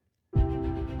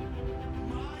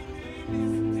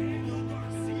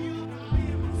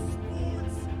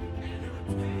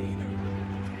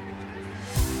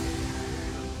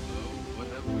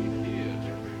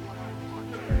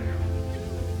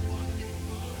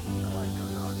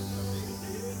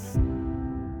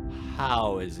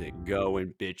How is it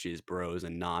going, bitches, bros,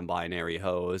 and non-binary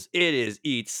hoes? It is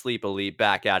Eat Sleep Elite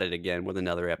back at it again with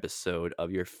another episode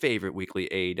of your favorite weekly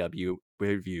AEW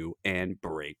review and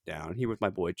breakdown. Here with my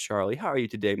boy Charlie. How are you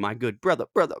today, my good brother?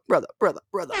 Any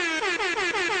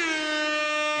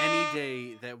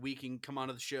day that we can come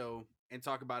onto the show and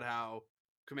talk about how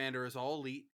Komander is all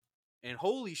elite, and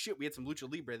holy shit, we had some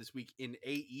lucha libre this week in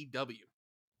AEW.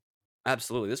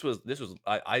 Absolutely. This was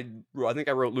I think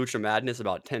I wrote Lucha Madness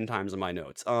about 10 times in my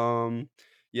notes.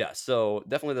 Yeah, so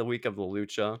definitely the week of the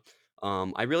Lucha.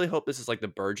 I really hope this is like the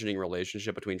burgeoning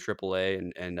relationship between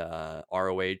AAA and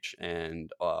ROH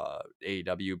and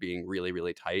AEW being really,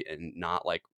 really tight and not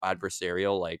like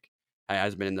adversarial like it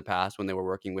has been in the past when they were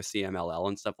working with CMLL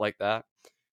and stuff like that.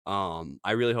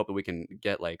 I really hope that we can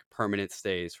get like permanent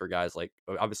stays for guys like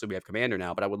obviously we have Komander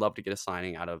now, but I would love to get a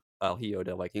signing out of El Hijo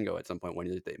de Vikingo at some point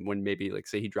when maybe like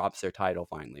say he drops their title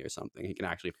finally or something, he can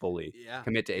actually fully Yeah,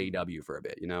 commit to and AEW for a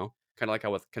bit, kind of like how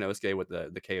with Kanosuke with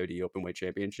the KOD Openweight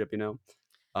Championship,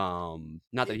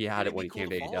 not that he had it it'd when be he cool came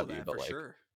to to follow AEW, that for but like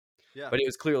sure. Yeah, but it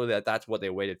was clearly that's what they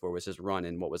waited for was his run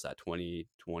in what was that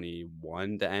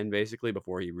 2021 to end basically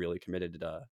before he really committed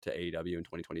to AEW in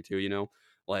 2022.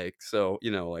 Like so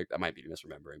like I might be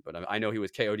misremembering, but I know he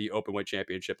was KOD Openweight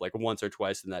Championship like once or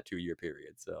twice in that 2 year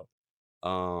period. So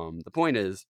the point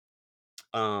is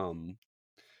um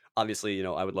obviously,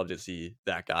 I would love to see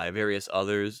that guy, various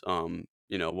others.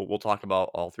 We'll talk about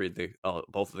all three of the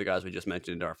both of the guys we just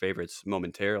mentioned, our favorites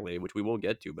momentarily, which we will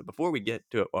get to. But before we get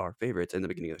to our favorites in the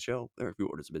beginning of the show, there are a few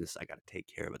orders of business I got to take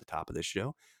care of at the top of this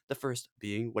show. The first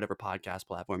being whatever podcast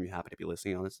platform you happen to be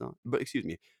listening on this on, but excuse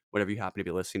me, whatever you happen to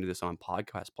be listening to this on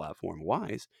podcast platform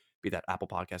wise, be that Apple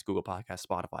Podcast, Google Podcast,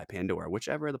 Spotify, Pandora,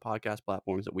 whichever of the podcast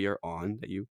platforms that we are on that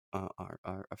you are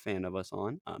a fan of us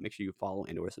on, make sure you follow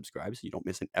and or subscribe so you don't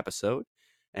miss an episode.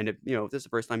 And if this is the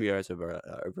first time you guys have ever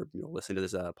listened to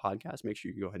this podcast, make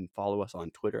sure you go ahead and follow us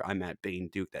on Twitter. I'm at Bane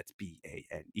Duke. That's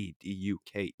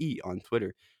BaneDuke on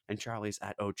Twitter. And Charlie's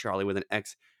at Charlie with an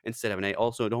X instead of an A.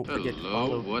 Also, don't forget to Hello,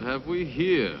 follow. what have we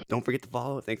here? Don't forget to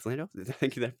follow. Thanks, Lando.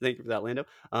 Thank you for that, Lando.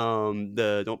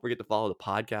 Don't forget to follow the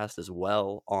podcast as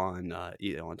well on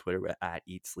on Twitter at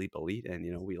Eat Sleep Elite,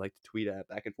 and we like to tweet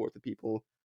back and forth with people.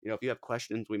 If you have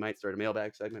questions, we might start a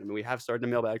mailbag segment. I mean, we have started a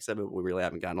mailbag segment, but we really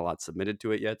haven't gotten a lot submitted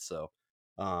to it yet. So,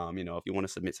 if you want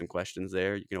to submit some questions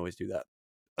there, you can always do that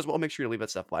as well. Make sure you leave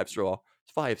us that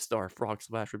 5-star frog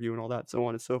splash review and all that, so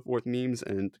on and so forth, memes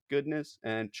and goodness.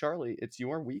 And Charlie, it's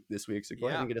your week this week, so go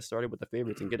ahead yeah, and get us started with the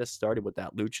favorites and get us started with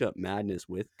that Lucha Madness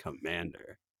with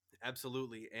Komander.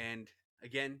 absolutely. And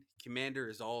again, Komander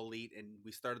is all elite, and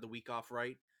we started the week off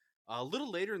right. A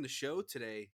little later in the show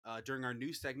today, during our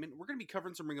news segment, we're going to be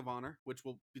covering some Ring of Honor, which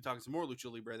we'll be talking some more Lucha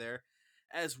Libre there,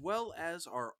 as well as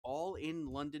our All in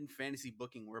London fantasy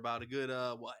booking. We're about a good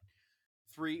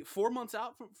 4 months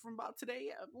out from about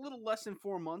today, a little less than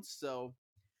 4 months. So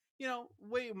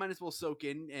we might as well soak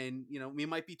in, and we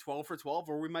might be 12 for 12,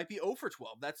 or we might be 0 for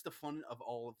 12. That's the fun of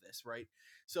all of this, right?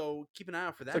 So keep an eye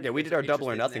out for It's that okay. if you We guys did are our double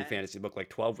or interested in nothing that. fantasy book like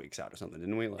 12 weeks out or something,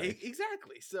 didn't we? Like,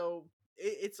 Exactly. So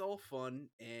it's all fun,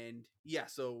 and yeah,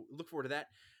 so look forward to that.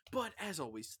 But as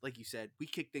always, like you said, we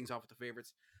kick things off with the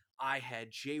favorites. I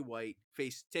had Jay White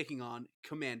taking on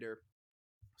Komander.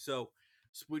 So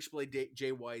Switchblade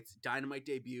Jay White's Dynamite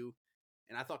debut,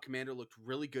 and I thought Komander looked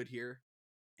really good here.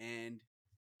 And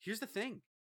here's the thing,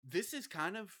 this is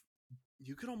kind of,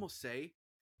 you could almost say,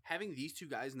 having these two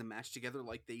guys in the match together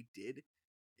like they did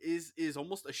is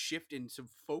almost a shift in some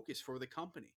focus for the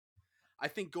company. I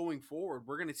think going forward,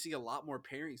 we're going to see a lot more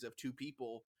pairings of two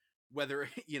people, whether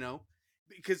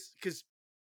because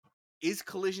is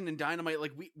Collision and Dynamite,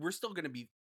 like we're still going to be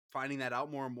finding that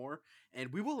out more and more,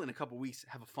 and we will in a couple weeks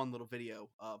have a fun little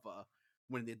video of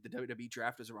when the WWE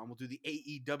draft is around. We'll do the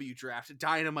AEW draft,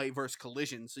 Dynamite versus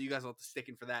Collision, so you guys will have to stick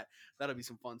in for that. That'll be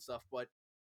some fun stuff. But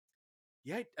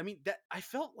yeah, I mean, that I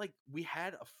felt like we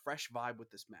had a fresh vibe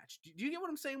with this match. Do you get what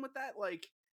I'm saying with that? Like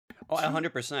oh, two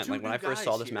 100%. two Like when new I first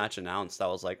saw guys this here. match announced, I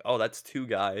was like, oh, that's two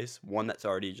guys. One that's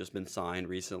already just been signed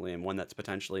recently, and one that's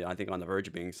potentially, I think, on the verge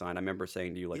of being signed. I remember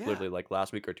saying to you, like, Yeah. literally, like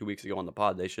last week or 2 weeks ago on the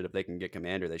pod, if they can get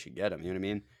Komander, they should get him. You know what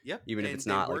I mean? Yep. Even if it's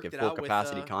And they not like a worked it full out with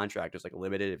capacity contract, it's like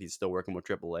limited if he's still working with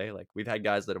AAA. Like we've had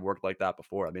guys that have worked like that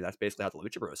before. I mean, that's basically how the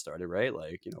Lucha Bros started, right?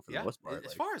 Like, for the yeah. most part. As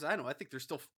Like, far as I know, I think they're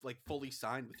still like fully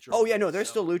signed with oh yeah, AAA. no, they're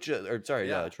still So Lucha, or sorry,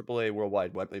 yeah, AAA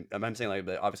Worldwide. I'm saying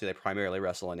like, obviously they primarily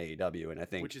wrestle in AEW, and I which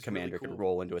think is really Komander could cool.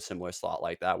 roll into a similar slot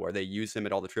like that, where they use him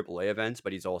at all the AAA events,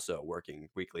 but he's also working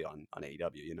weekly on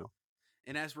AEW.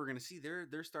 And as we're gonna see,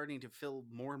 they're starting to fill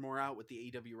more and more out with the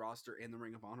AEW roster and the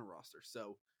Ring of Honor roster.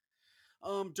 So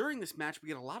during this match, we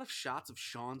get a lot of shots of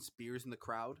Sean Spears in the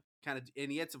crowd. kind of,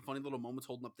 and he had some funny little moments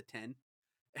holding up the 10.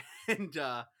 And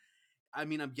I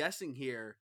mean, I'm guessing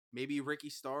here maybe Ricky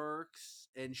Starks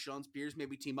and Sean Spears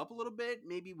maybe team up a little bit.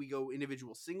 Maybe we go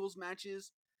individual singles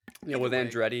matches. You know, Either with way,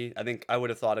 Andretti, I think I would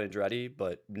have thought Andretti,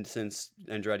 but since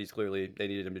Andretti's clearly they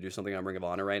needed him to do something on Ring of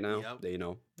Honor right now, yep. they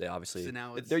So obviously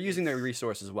now they're using their it's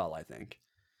resources well, I think.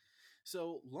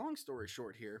 so long story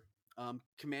short here.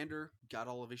 Komander got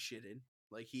all of his shit in.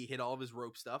 Like he hit all of his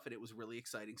rope stuff, and it was really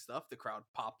exciting stuff. The crowd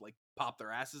popped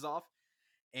their asses off.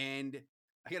 And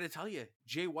I got to tell you,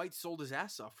 Jay White sold his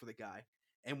ass off for the guy.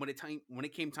 And when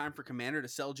it came time for Komander to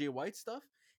sell Jay White stuff,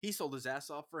 he sold his ass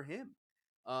off for him.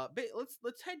 But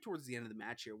let's head towards the end of the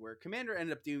match here, where Komander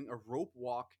ended up doing a rope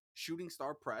walk, shooting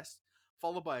star press,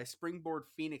 followed by a springboard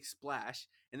Phoenix splash,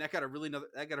 and that got a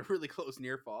really close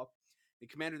near fall. And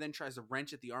Komander then tries to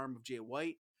wrench at the arm of Jay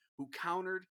White, who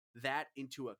countered that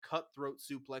into a cutthroat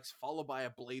suplex, followed by a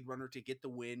Blade Runner to get the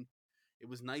win. It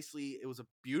was a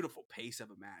beautiful pace of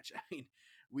a match. I mean,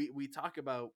 we talk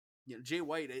about, Jay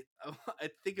White.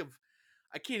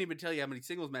 I can't even tell you how many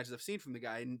singles matches I've seen from the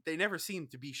guy, and they never seem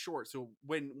to be short. So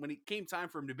when it came time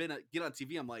for him to get on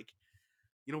TV, I'm like,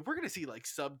 we're gonna see like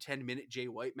sub 10-minute Jay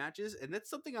White matches, and that's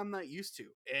something I'm not used to.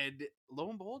 And lo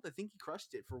and behold, I think he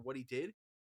crushed it for what he did.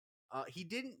 He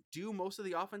didn't do most of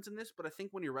the offense in this, but I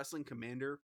think when you're wrestling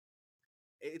Komander,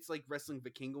 it's like wrestling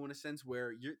Vikingo in a sense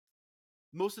where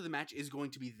most of the match is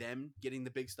going to be them getting the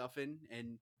big stuff in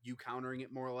and you countering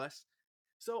it more or less.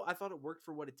 So I thought it worked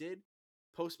for what it did.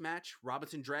 Post match,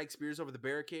 Robinson dragged Spears over the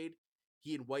barricade.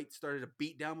 He and White started a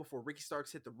beat down before Ricky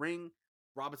Starks hit the ring.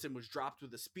 Robinson was dropped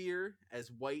with a spear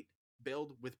as White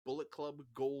bailed with Bullet Club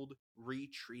Gold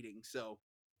retreating. So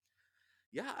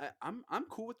yeah, I'm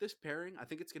cool with this pairing. I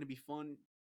think it's going to be fun.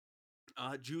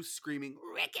 Juice screaming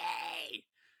Ricky.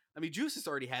 I mean, Juice has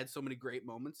already had so many great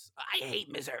moments. I hate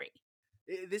misery.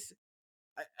 This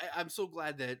I'm so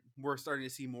glad that we're starting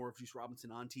to see more of Juice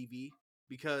Robinson on TV,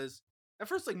 because at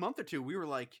first, like, month or two, we were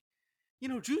like,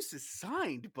 Juice is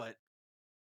signed, but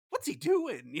what's he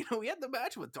doing? We had the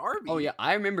match with Oh yeah, Darby,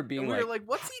 I remember and being we were like, like,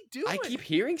 what's he I keep doing?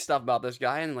 hearing stuff about this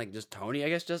guy, and like, just Tony, I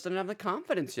guess, just doesn't have the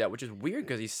confidence yet, which is weird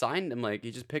because he signed him, like,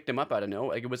 he just picked him up out of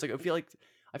nowhere. Like, it was like, I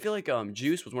feel like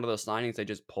Juice was one of those signings they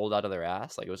just pulled out of their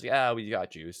ass. Like, it was, yeah, we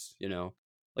got Juice, you know.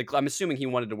 Like, I'm assuming he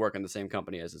wanted to work in the same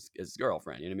company as his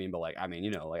girlfriend, you know what I mean? But like, I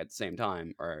mean, like at the same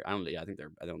time, or I don't, yeah, I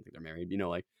don't think they're married,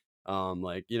 like,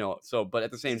 so, but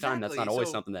at the same time, that's not Exactly. always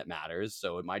So something that matters.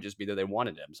 So it might just be that they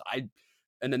wanted him.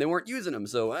 And then they weren't using him.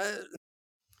 So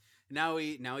now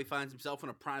he finds himself in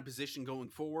a prime position going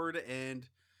forward, and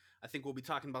I think we'll be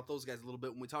talking about those guys a little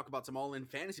bit when we talk about some all-in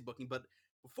fantasy booking. But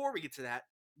before we get to that,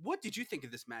 what did you think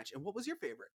of this match, and what was your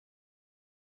favorite?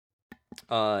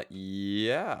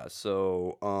 Yeah.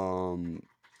 So,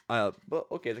 but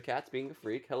okay, the cat's being a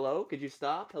freak. Hello, could you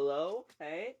stop? Hello,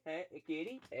 hey,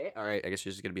 kitty, hey. All right, I guess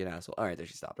she's just gonna be an asshole. All right, there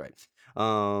she stopped. Right.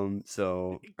 All right,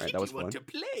 that Kitty was want fun.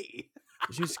 to play.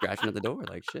 She was scratching at the door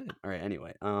like shit. All right,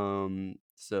 anyway.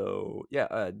 So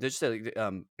yeah, just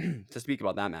to speak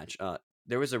about that match,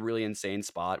 there was a really insane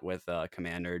spot with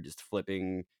Komander just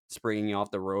flipping, springing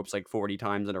off the ropes like 40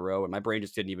 times in a row, and my brain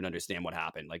just didn't even understand what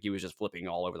happened. Like he was just flipping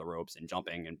all over the ropes and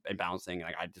jumping and bouncing,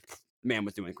 and like man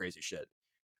was doing crazy shit.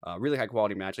 Really high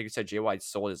quality match. Like you said, Jay White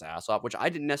sold his ass off, which I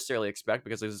didn't necessarily expect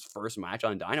because it was his first match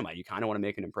on Dynamite. You kind of want to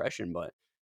make an impression, but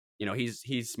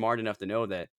he's smart enough to know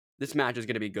that this match is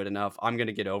going to be good enough. I'm going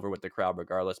to get over with the crowd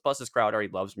regardless. Plus, this crowd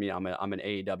already loves me. I'm an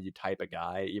AEW type of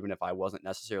guy, even if I wasn't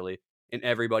necessarily in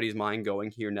everybody's mind going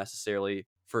here necessarily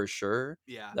for sure.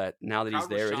 Yeah, That now that he's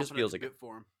crowd was there, it just chomping at feels the like bit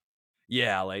for him.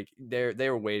 yeah, like they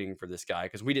were waiting for this guy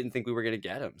because we didn't think we were going to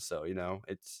get him. So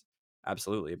it's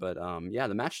absolutely. But yeah,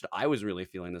 the match that I was really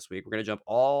feeling this week. We're going to jump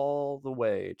all the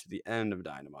way to the end of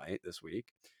Dynamite this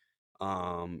week,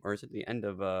 or is it the end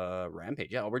of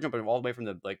Rampage? Yeah, we're jumping all the way from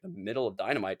the middle of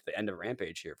Dynamite to the end of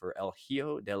Rampage here for El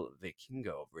Hijo del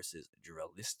Vikingo versus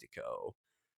Dralistico.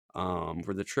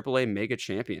 For the AAA Mega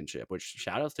Championship, which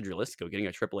shout outs to Dralistico getting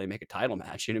a AAA Mega title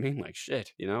match, you know what I mean? Like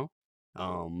shit.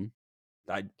 Um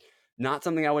I not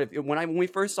something I would have when we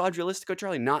first saw Dralistico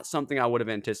Charlie, not something I would have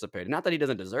anticipated. Not that he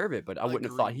doesn't deserve it, but I wouldn't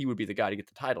have thought he Agreed. would be the guy to get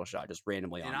the title shot just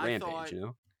randomly And on I thought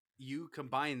Rampage. you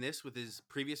combine this with his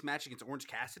previous match against Orange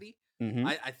Cassidy. Mm-hmm.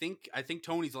 I think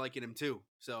Tony's liking him too.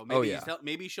 So Oh maybe yeah,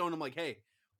 maybe he's showing him like, hey,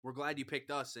 we're glad you picked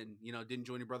us and didn't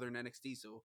join your brother in NXT.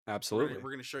 So we're gonna absolutely.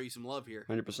 we're gonna show you some love here.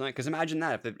 100%. Because imagine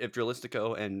that if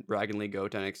Dralistico and Dragon Lee go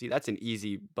to NXT, that's an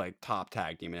easy like top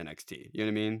tag team in NXT. You know what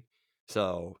I mean?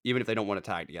 So even if they don't want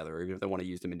to tag together, or even if they want to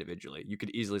use them individually, you could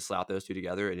easily slap those two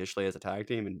together initially as a tag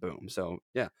team, and boom. So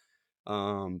yeah.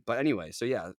 But anyway, so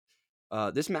yeah,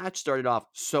 This match started off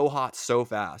so hot so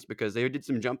fast because they did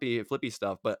some jumpy, flippy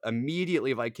stuff, but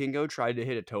immediately Vikingo tried to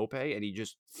hit a tope and he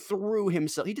just threw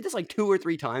himself. He did this like 2 or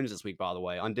 3 times this week, by the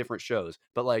way, on different shows.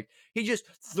 But like he just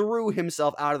threw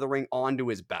himself out of the ring onto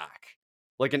his back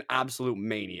like an absolute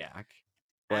maniac.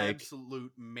 Like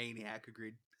Absolute maniac.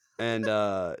 Agreed. and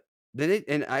then it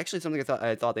and actually something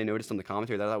I thought they noticed on the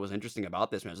commentary that I thought was interesting about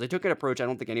this match. They took an approach I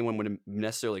don't think anyone would have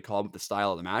necessarily called with the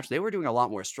style of the match. They were doing a lot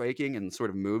more striking and sort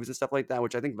of moves and stuff like that,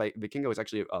 which I think Vikingo is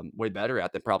actually way better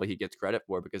at than probably he gets credit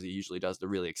for because he usually does the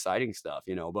really exciting stuff,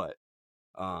 you know. But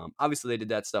obviously they did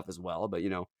that stuff as well. But you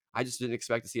know, I just didn't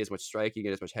expect to see as much striking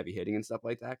and as much heavy hitting and stuff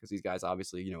like that because these guys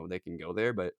obviously you know they can go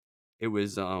there. But it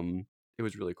was it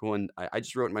was really cool. And I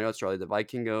just wrote in my notes, Charlie, that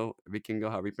Vikingo,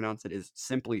 however you pronounce it, is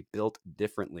simply built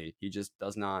differently. He just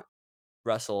does not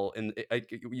wrestle. And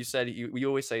you said we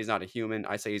always say he's not a human.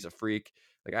 I say he's a freak.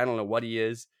 Like I don't know what he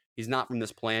is. He's not from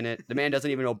this planet. The man doesn't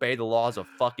even obey the laws of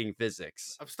fucking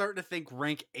physics. I'm starting to think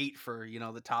rank 8 for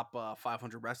the top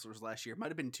 500 wrestlers last year might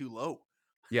have been too low.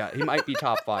 Yeah, he might be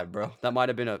top 5, bro. That might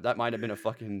have been a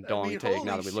fucking I dong mean, take.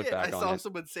 Now holy that we look shit! I back on saw it,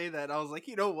 someone say that. I was like,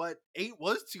 you know what? 8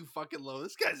 was too fucking low.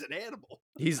 This guy's an animal.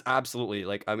 he's absolutely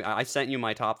like. I mean, I sent you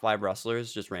my top 5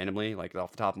 wrestlers just randomly, like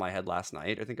off the top of my head last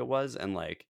night. I think it was, and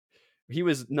like he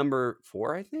was number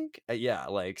 4, I think. Yeah,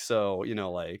 like so, you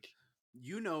know, like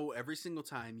Every single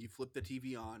time you flip the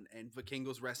TV on and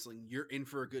Vikingo's wrestling, you're in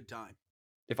for a good time.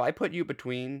 if I put you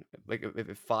between like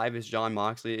if 5 is John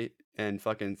Moxley and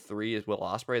fucking 3 is Will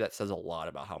Ospreay, that says a lot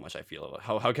about how much I feel about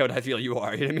how good I feel you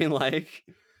are. You know what I mean? Like,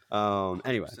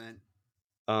 anyway,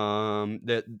 100%.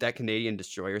 that Canadian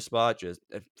destroyer spot just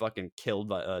fucking killed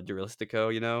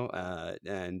Duralistico, you know,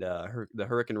 the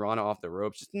Hurricane Rana off the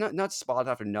ropes, just nut spot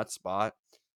after nut spot.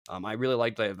 I really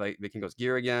liked Vikingo's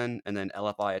gear again, and then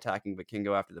LFI attacking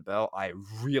Vikingo after the bell. I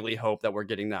really hope that we're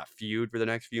getting that feud for the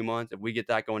next few months. If we get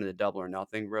that going into Double or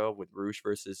Nothing, bro, with Roosh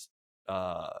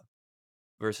uh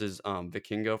versus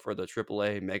Vikingo for the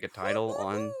AAA Mega title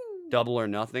on Double or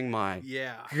Nothing, my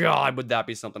Yeah. God, would that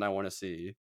be something I want to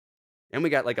see? And we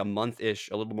got like a month-ish,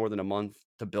 a little more than a month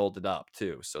to build it up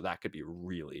too, so that could be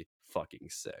really fucking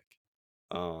sick.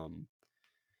 Um,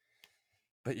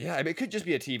 but yeah, I mean, it could just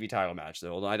be a TV title match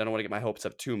though. I don't want to get my hopes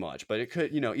up too much, but it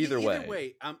could, you know, either Either way.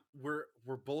 way,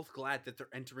 we're both glad that they're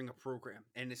entering a program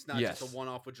and it's not just a Yes.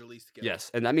 one-off with Jalise to go.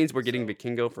 Yes, and that means we're getting So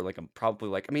Vikingo for like probably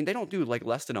like I mean they don't do like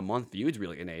less than a month feuds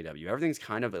really in AEW. Everything's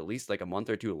kind of at least like a month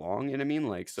or two long. You know what I mean?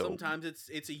 Like so, sometimes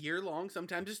it's a year long,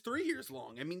 sometimes it's 3 years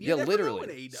long. I mean, you yeah, never know in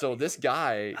literally. So AEW. this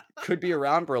guy could be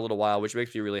around for a little while, which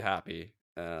makes me really happy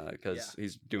Yeah. because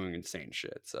he's doing insane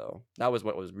shit. So that was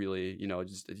what was really you know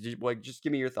just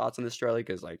give me your thoughts on this, Charlie,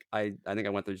 because like I think I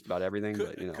went through just about everything,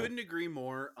 but you know Couldn't agree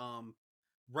more.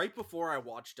 Right before I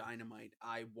watched Dynamite,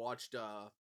 I watched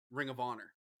Ring of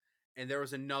Honor, and there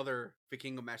was another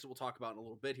Vikingo match that we'll talk about in a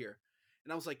little bit here.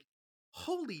 And I was like,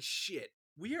 holy shit,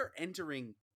 we are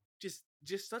entering just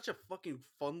such a fucking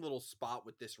fun little spot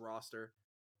with this roster,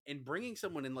 and bringing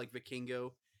someone in like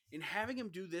Vikingo and having him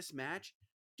do this match,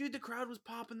 dude, the crowd was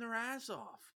popping their ass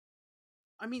off.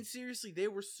 I mean, seriously, they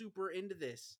were super into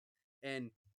this,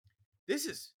 and this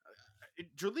is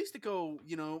Dralistico.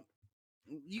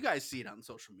 You guys see it on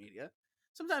social media.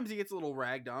 Sometimes he gets a little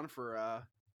ragged on for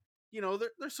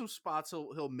there's some spots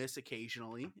he'll miss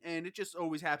occasionally, and it just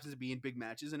always happens to be in big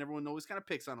matches, and everyone always kind of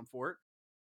picks on him for it.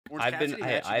 Orange I've been Cassidy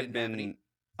hey match, he didn't have any.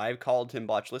 I've called him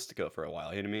Botchlistico for a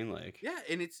while. You know what I mean? Like Yeah,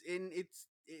 and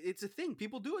it's a thing.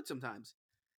 People do it sometimes,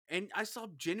 and I saw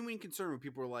genuine concern when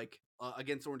people were like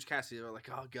against Orange Cassidy. They're like,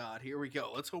 "Oh God, here we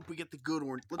go. Let's hope we get the good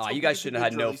Orange. Let's hope you we guys get the shouldn't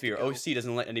have good had no fear. Dralistico." OC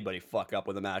doesn't let anybody fuck up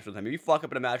with a match with him. If you fuck up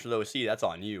in a match with OC, that's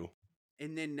on you.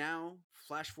 And then now,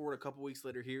 flash forward a couple weeks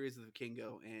later, here is the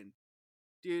Vikingo, and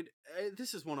dude,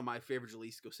 this is one of my favorite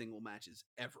Jalisco single matches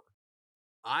ever.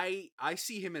 I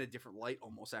see him in a different light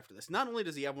almost after this. Not only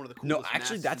does he have one of the No, coolest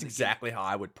actually, masks that's in the exactly game, how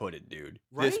I would put it, dude.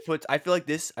 This right? puts. I feel like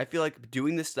this. I feel like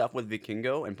doing this stuff with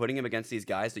Vikingo and putting him against these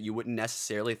guys that you wouldn't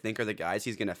necessarily think are the guys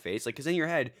he's gonna face. Like, because in your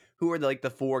head, who are like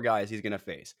the 4 guys he's gonna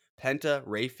face? Penta,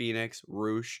 Ray Phoenix,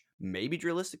 Roosh, maybe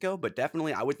Drilistico, but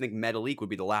definitely I would think Metalik would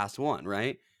be the last one,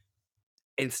 right?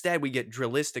 Instead, we get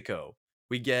Drilistico.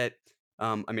 We get.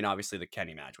 I mean, obviously the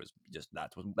Kenny match was just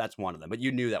that's one of them, but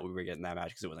you knew that we were getting that match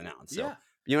because it was announced. So Yeah.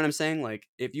 you know what I'm saying? Like,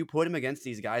 if you put him against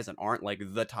these guys that aren't like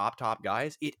the top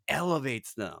guys, it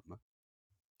elevates them.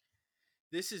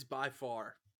 This is by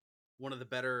far one of the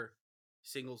better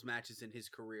singles matches in his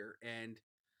career, and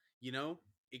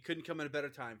it couldn't come at a better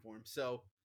time for him. So,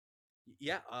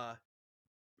 yeah,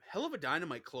 hell of a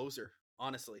Dynamite closer.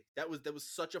 Honestly, that was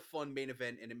such a fun main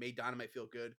event, and it made Dynamite feel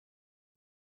good.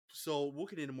 So we'll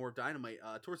get into more Dynamite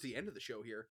towards the end of the show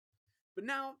here. But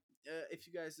now, if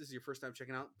you guys, this is your first time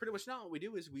checking out, pretty much now what we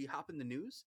do is we hop in the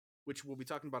news, which we'll be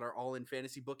talking about our all in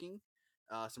fantasy booking,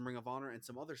 some Ring of Honor, and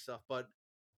some other stuff. But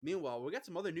meanwhile, we got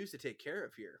some other news to take care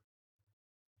of here.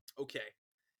 Okay,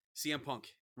 CM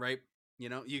Punk, right? You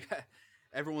know, you got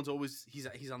everyone's always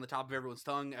he's on the top of everyone's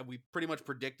tongue, and we pretty much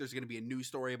predict there's going to be a news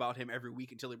story about him every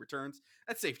week until he returns.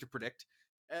 That's safe to predict.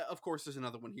 Of course, there's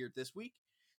another one here this week.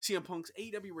 CM Punk's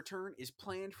AEW return is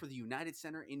planned for the United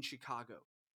Center in Chicago.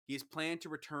 He is planned to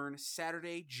return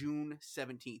Saturday, June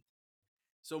 17th.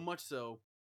 So much so,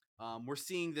 we're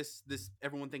seeing this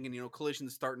everyone thinking,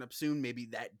 Collision's starting up soon, maybe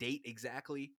that date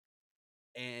exactly.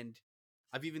 And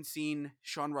I've even seen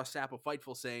Sean Ross Sapp of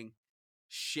Fightful saying,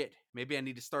 shit, maybe I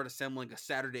need to start assembling a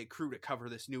Saturday crew to cover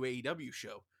this new AEW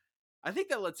show. I think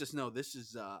that lets us know this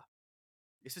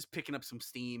is picking up some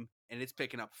steam, and it's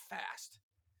picking up fast.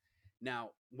 Now,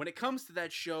 when it comes to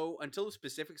that show, until the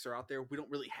specifics are out there, we don't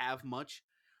really have much.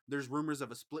 There's rumors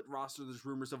of a split roster. There's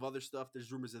rumors of other stuff.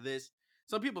 There's rumors of this.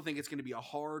 Some people think it's going to be a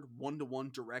hard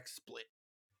 1-to-1 direct split,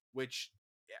 which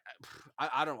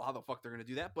I don't know how the fuck they're going to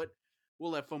do that, but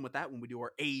we'll have fun with that when we do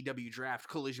our AEW draft,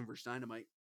 Collision versus Dynamite.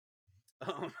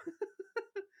 But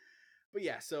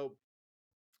yeah, so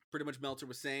pretty much Meltzer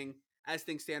was saying, as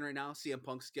things stand right now, CM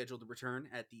Punk's scheduled to return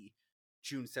at the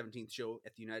June 17th show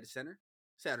at the United Center,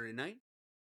 Saturday night.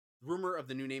 Rumor of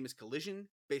the new name is Collision,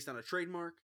 based on a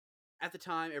trademark. At the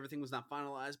time, everything was not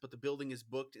finalized, but the building is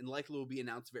booked and likely will be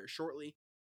announced very shortly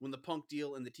when the Punk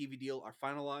deal and the TV deal are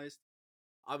finalized.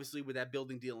 Obviously, with that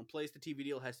building deal in place, the TV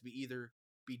deal has to be either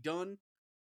be done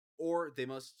or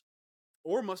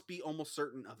must be almost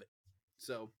certain of it.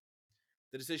 So,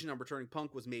 the decision on returning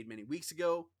Punk was made many weeks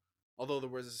ago, although there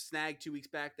was a snag 2 weeks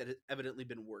back that has evidently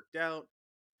been worked out.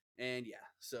 And yeah,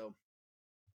 so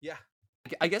yeah.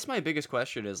 I guess my biggest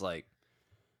question is like,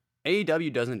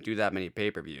 AEW doesn't do that many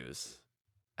pay-per-views.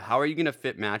 How are you gonna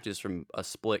fit matches from a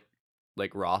split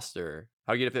like roster?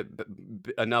 How are you gonna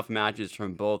fit enough matches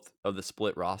from both of the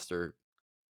split roster?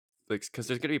 Like, because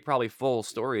there's gonna be probably full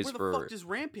stories Where the fuck for. does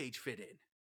Rampage fit in?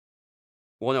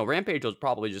 Well, no, Rampage will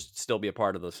probably just still be a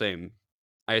part of the same.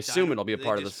 I assume it'll be a They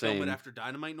part of the just film it same. after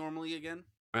Dynamite normally again?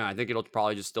 I think it'll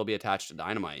probably just still be attached to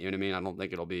Dynamite. You know what I mean? I don't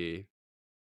think it'll be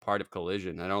part of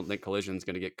Collision. I don't think Collision's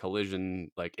gonna get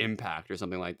Collision like Impact or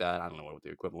something like that. I don't know what the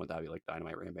equivalent would that be, like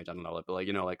Dynamite Rampage. I don't know, but like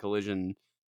like Collision.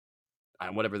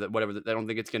 Whatever. I don't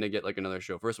think it's gonna get like another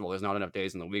show. First of all, there's not enough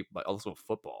days in the week, but also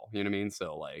football. You know what I mean?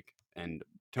 So like, and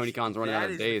Tony Khan's running out That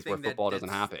of is the days where thing football doesn't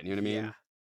that's happen. You know what I yeah. mean?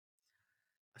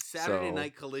 A Saturday So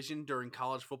night Collision during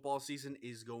college football season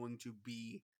is going to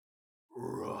be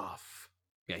rough.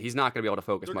 yeah, he's not gonna be able to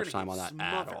focus They're much going to time get on that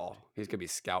at smothered. all. He's gonna be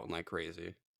scouting like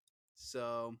crazy.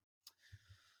 So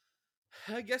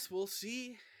I guess we'll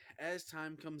see as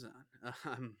time comes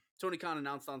on. Tony Khan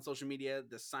announced on social media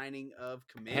the signing of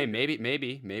Hey, Komander.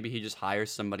 maybe he just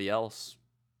hires somebody else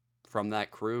from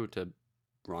that crew to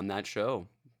run that show.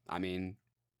 I mean,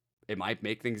 it might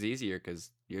make things easier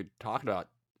because if you're talking about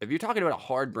a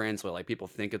hard brand split like people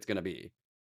think it's gonna be,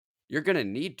 you're gonna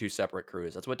need 2 separate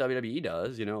crews. That's what WWE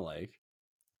does, like.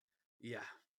 Yeah,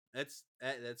 that's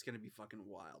going to be fucking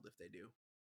wild if they do.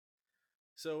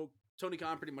 So Tony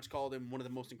Khan pretty much called him one of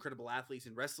the most incredible athletes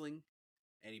in wrestling,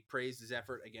 and he praised his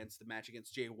effort against the match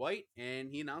against Jay White, and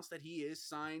he announced that he is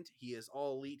signed. He is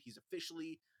all elite. He's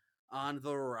officially on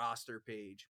the roster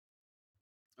page.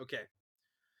 Okay,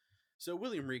 so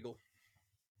William Regal,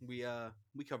 we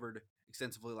covered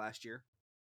extensively last year.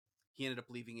 He ended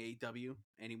up leaving AEW,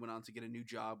 and he went on to get a new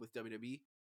job with WWE.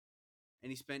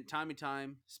 And he spent time and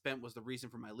time spent was the reason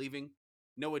for my leaving.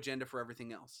 No agenda for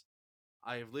everything else.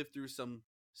 I have lived through some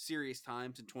serious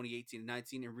times in 2018 and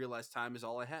 19 and realized time is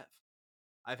all I have.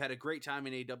 I've had a great time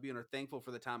in AEW and are thankful for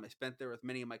the time I spent there with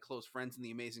many of my close friends and the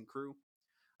amazing crew.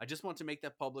 I just want to make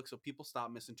that public so people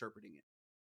stop misinterpreting it.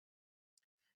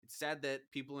 It's sad that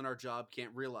people in our job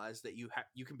can't realize that you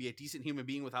can be a decent human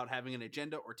being without having an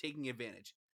agenda or taking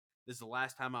advantage. This is the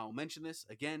last time I will mention this.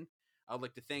 Again, I would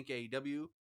like to thank AEW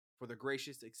for their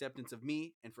gracious acceptance of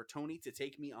me and for Tony to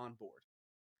take me on board.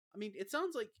 I mean, it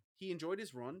sounds like he enjoyed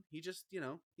his run. He just, he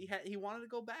wanted to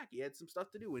go back. He had some stuff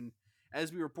to do, and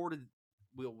as we reported,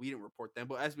 well, we didn't report then,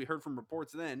 but as we heard from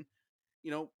reports then,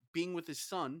 being with his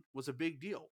son was a big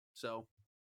deal. So,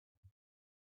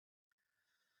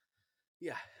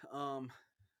 yeah.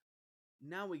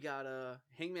 Now we got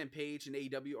Hangman Page and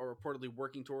AEW are reportedly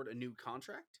working toward a new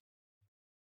contract,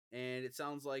 and it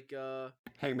sounds like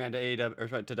Hangman to AEW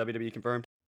or to WWE confirmed.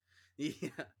 yeah.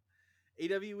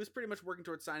 AW was pretty much working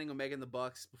towards signing Omega and the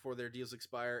Bucks before their deals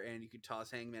expire, and you could toss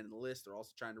Hangman in the list. They're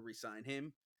also trying to re-sign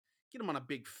him, get him on a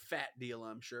big fat deal,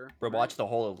 I'm sure. Bro, Right? watch the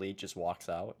whole elite just walks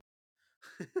out.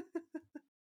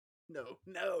 No,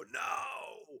 no,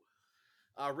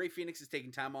 no. Ray Phoenix is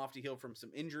taking time off to heal from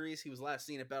some injuries. He was last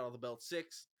seen at Battle of the Belt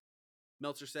 6.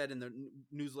 Meltzer said in the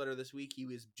newsletter this week he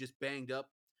was just banged up.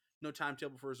 No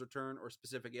timetable for his return or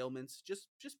specific ailments. Just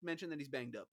mention that he's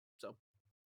banged up. So,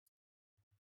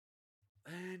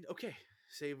 and okay,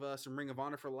 save some Ring of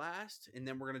Honor for last, and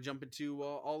then we're gonna jump into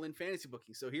All In Fantasy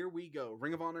Booking. So here we go.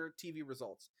 Ring of Honor TV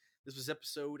results. This was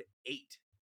episode 8.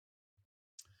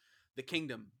 The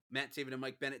Kingdom. Matt Taven and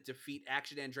Mike Bennett defeat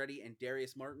Action Andretti and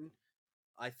Darius Martin.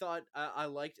 I thought I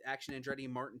liked Action Andretti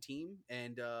and Martin team,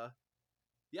 and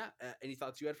yeah. Any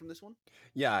thoughts you had from this one?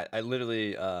 Yeah, I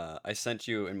literally I sent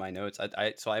you in my notes.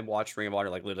 So I watched Ring of Honor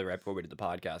like literally right before we did the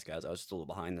podcast, guys. I was just a little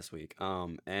behind this week.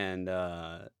 And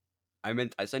I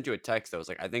sent you a text that was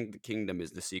like, I think the Kingdom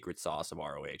is the secret sauce of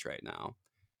ROH right now.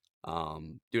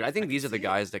 Dude, I I think could these are the see it.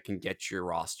 guys that can get your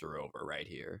roster over right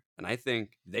here. And I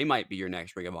think they might be your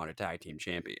next Ring of Honor tag team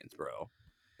champions, bro.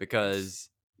 It's Because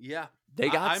yeah. they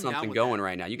got I'm down something with that. going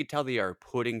right now. You can tell they are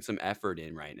putting some effort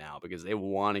in right now because they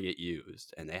want to get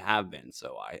used, and they have been.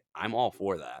 So I'm all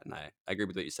for that, and I agree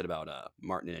with what you said about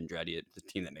Martin and Andretti. It's a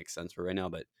team that makes sense for right now,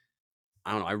 but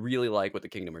I don't know. I really like what the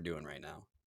Kingdom are doing right now.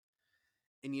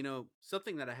 And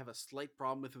something that I have a slight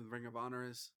problem with Ring of Honor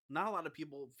is not a lot of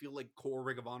people feel like core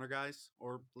Ring of Honor guys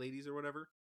or ladies or whatever.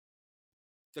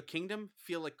 The Kingdom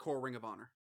feel like core Ring of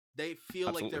Honor. They feel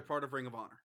like they're Absolutely. part of Ring of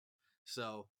Honor.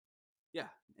 So yeah,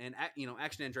 and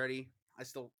Action Andretti. I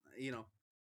still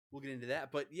we'll get into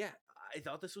that, but yeah, I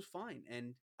thought this was fine,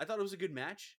 and I thought it was a good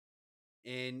match.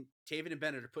 And Taven and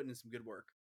Bennett are putting in some good work.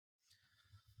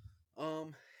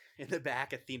 Um, in the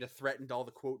back, Athena threatened all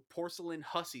the quote porcelain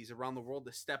hussies around the world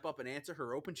to step up and answer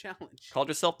her open challenge. Called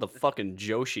yourself the fucking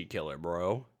Joshi killer,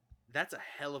 bro. That's a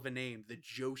hell of a name, the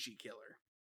Joshi Killer.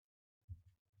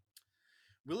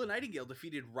 Willa Nightingale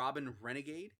defeated Robin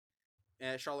Renegade.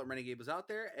 Charlotte Renegade was out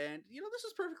there, and this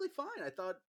is perfectly fine. I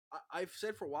thought I've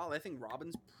said for a while I think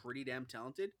Robin's pretty damn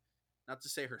talented. Not to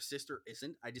say her sister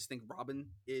isn't. I just think Robin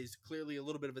is clearly a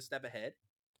little bit of a step ahead,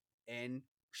 and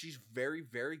she's very,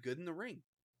 very good in the ring.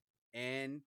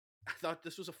 And I thought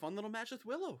this was a fun little match with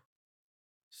Willow.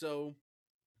 So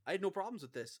I had no problems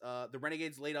with this. The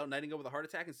Renegades laid out Nightingale with a heart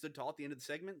attack and stood tall at the end of the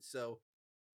segment. So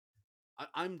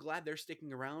I'm glad they're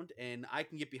sticking around, and I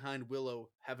can get behind Willow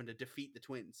having to defeat the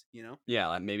twins. Yeah,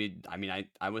 like maybe. I mean,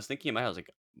 I was thinking in my head, I was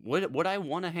like, would I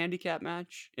want a handicap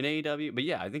match in AEW? But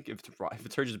yeah, I think if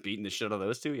it's her just beating the shit out of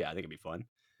those two, yeah, I think it'd be fun.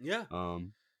 Yeah.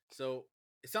 Um, So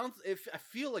it sounds. If I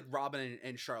feel like Robin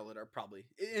and Charlotte are probably,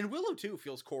 and Willow too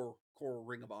feels core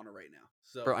Ring of Honor right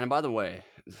now. Bro, So and by the way,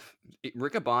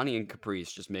 Riccaboni and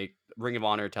Caprice just make Ring of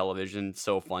Honor television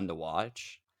so fun to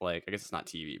watch. Like, I guess it's not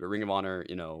TV, but Ring of Honor,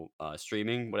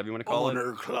 streaming, whatever you want to call it.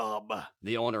 Honor Club.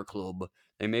 The Honor Club.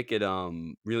 They make it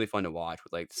really fun to watch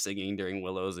with like singing during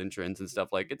Willow's entrance and stuff.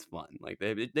 Like, it's fun. Like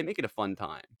they make it a fun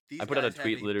time. I These put out a guys have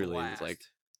tweet a literally and was like, blast.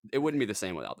 it wouldn't be the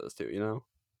same without those two, you know?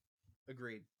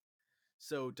 Agreed.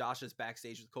 So Dasha's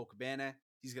backstage with Cole Cabana.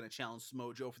 He's going to challenge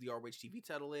Samoa Joe for the ROH TV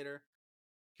title later.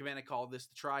 Cabana called this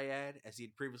the Triad, as he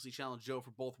had previously challenged Joe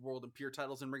for both World and Pure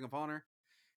titles in Ring of Honor.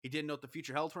 He didn't know what the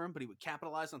future held for him, but he would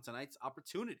capitalize on tonight's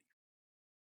opportunity.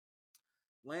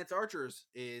 Lance Archer's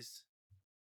is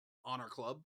Honor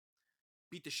Club.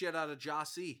 Beat the shit out of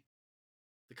Jossie.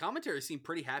 The commentary seemed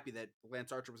pretty happy that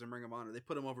Lance Archer was in Ring of Honor. They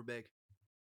put him over big.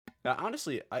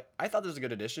 Honestly, I thought this was a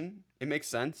good addition. It makes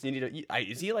sense. You need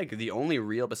is he like the only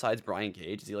real besides Brian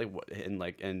Cage? Is he like what in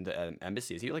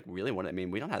Embassy? Is he like really one? I mean,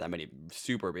 we don't have that many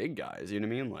super big guys. You know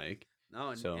what I mean? Like, No,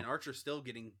 and so Archer's still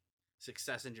getting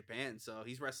success in Japan, so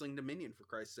he's wrestling Dominion for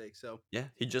Christ's sake. So yeah,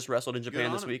 he just wrestled in good Japan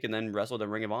on this him. week and then wrestled in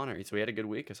Ring of Honor. So he had a good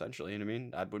week essentially. You know what I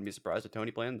mean? I wouldn't be surprised if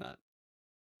Tony planned that.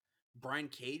 Brian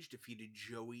Cage defeated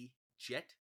Joey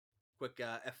Jet. Quick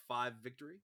F5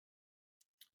 victory.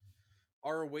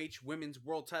 ROH Women's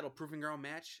World Title Proving Ground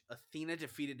match. Athena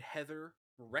defeated Heather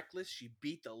Reckless. She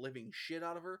beat the living shit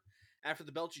out of her. After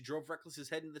the belt, she drove Reckless's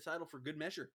head into the title for good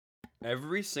measure.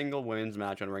 Every single women's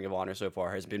match on Ring of Honor so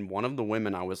far has been one of the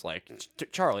women I was like,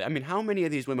 Charlie, I mean, how many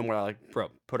of these women were I like, bro,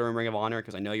 put her in Ring of Honor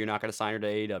because I know you're not going to sign her to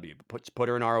AEW, but put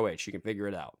her in ROH. She can figure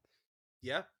it out.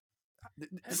 Yeah.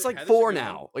 It's like Heather's four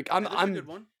now. Like Heather's a good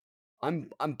one.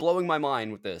 I'm blowing my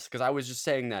mind with this because I was just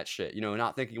saying that shit,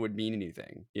 not thinking it would mean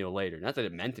anything, later. Not that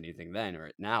it meant anything then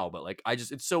or now, but like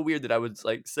it's so weird that I was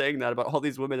like saying that about all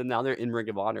these women and now they're in Ring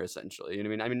of Honor essentially. You know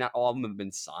what I mean? I mean, not all of them have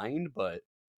been signed, but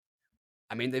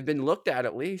I mean they've been looked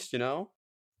at least. Yeah.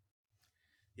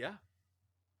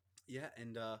 Yeah,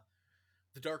 and the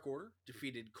Dark Order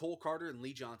defeated Cole Carter and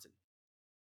Lee Johnson.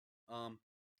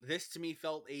 This to me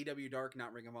felt AEW Dark,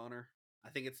 not Ring of Honor. I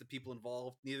think it's the people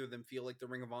involved. Neither of them feel like the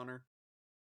Ring of Honor.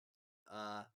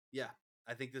 Yeah,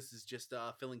 I think this is just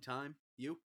filling time.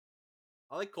 You?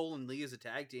 I like Cole and Lee as a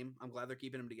tag team. I'm glad they're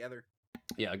keeping them together.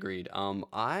 Yeah, agreed.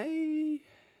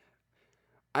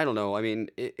 I don't know. I mean,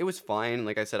 it was fine.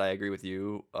 Like I said, I agree with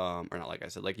you. Or not like I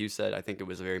said, like you said, I think it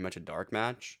was very much a dark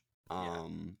match. Yeah.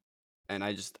 And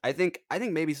I think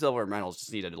maybe Silver and Reynolds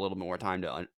just needed a little bit more time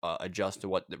to adjust to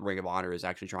what the Ring of Honor is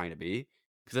actually trying to be.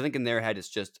 Because I think in their head it's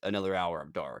just another hour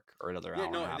of dark or another Yeah, hour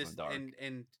and a no, half this of dark,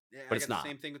 and but I it's got the not.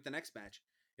 same thing with the next match.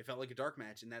 It felt like a dark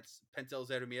match, and that's Pentel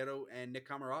Zero Miedo and Nick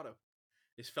Camarado.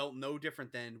 This felt no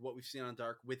different than what we've seen on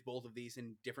Dark with both of these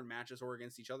in different matches or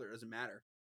against each other. It doesn't matter.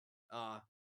 Uh,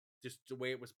 just the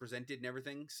way it was presented and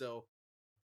everything. So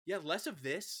yeah, less of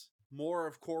this, more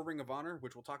of core Ring of Honor,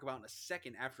 which we'll talk about in a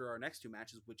second after our next two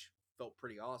matches, which felt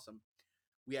pretty awesome.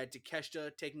 We had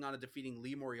Takeshita taking on and defeating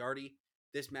Lee Moriarty.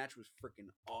 This match was freaking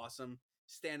awesome.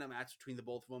 Stand up match between the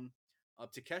both of them.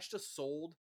 Takeshita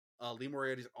sold Lee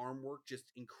Moriarty's arm work just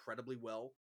incredibly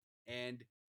well. And,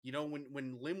 you know,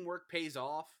 when limb work pays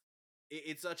off,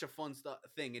 it's such a fun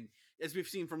thing. And as we've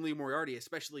seen from Lee Moriarty,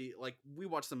 especially like we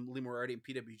watched some Lee Moriarty and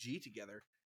PWG together,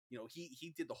 you know,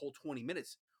 he did the whole 20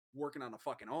 minutes working on a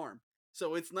fucking arm.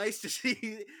 So it's nice to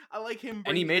see. I like him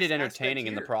And he bringing made this it aspect entertaining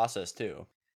in the here. process too.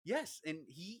 Yes, and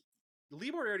Lee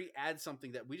Moriarty adds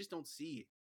something that we just don't see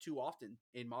too often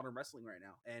in modern wrestling right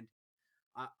now. And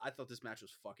I thought this match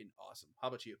was fucking awesome. How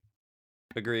about you?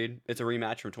 Agreed. It's a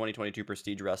rematch from 2022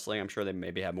 Prestige Wrestling. I'm sure they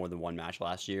maybe had more than one match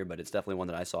last year, but it's definitely one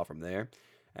that I saw from there.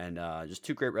 And just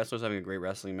two great wrestlers having a great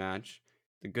wrestling match.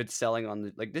 The good selling on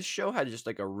the like this show had just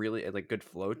like a really like good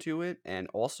flow to it, and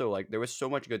also like there was so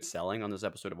much good selling on this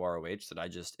episode of ROH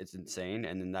that it's insane.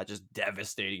 And then that just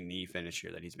devastating knee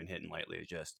finisher that he's been hitting lately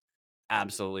just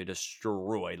absolutely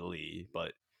destroyed Lee.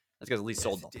 But that's because Lee Yes,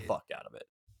 sold it the did. fuck out of it.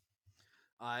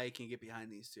 I can get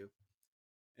behind these two.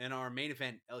 In our main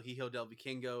event, El Hijo del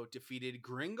Vikingo defeated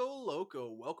Gringo Loco.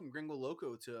 Welcome Gringo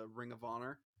Loco to Ring of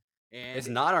Honor. It's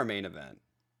And not our main event.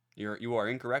 You are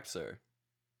incorrect, sir.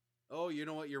 oh, you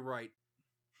know what? You're right.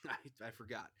 I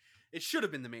forgot. It should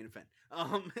have been the main event.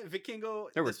 Vikingo,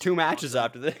 There were this was two matches awesome.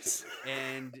 after this.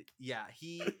 And yeah,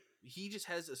 he just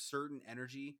has a certain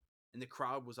energy, and the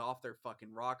crowd was off their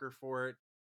fucking rocker for it.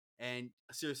 And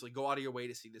seriously, go out of your way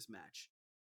to see this match,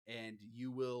 and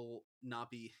you will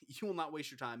not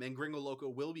waste your time. And Gringo Loco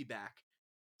will be back,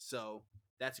 so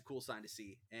that's a cool sign to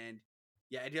see. And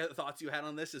yeah, any other thoughts you had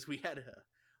on this? As we had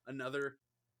another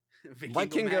Vikingo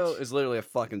Vikingo match. is literally a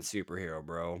fucking superhero,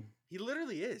 bro. He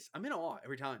literally is. I'm in awe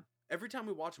every time. Every time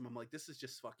we watch him, I'm like, this is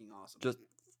just fucking awesome. Just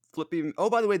flipping. Oh,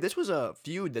 by the way, this was a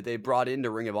feud that they brought into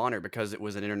Ring of Honor because it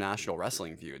was an international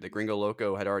wrestling feud. The Gringo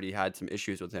Loco had already had some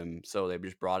issues with him, so they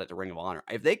just brought it to Ring of Honor.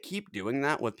 If they keep doing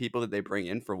that with people that they bring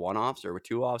in for one offs or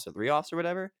two offs or three offs or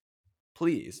whatever,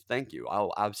 please, thank you.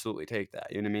 I'll absolutely take that.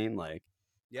 You know what I mean? Like,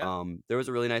 Yeah, there was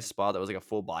a really nice spot that was like a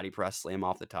full body press slam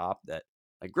off the top that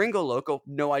like Gringo Loco,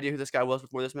 no idea who this guy was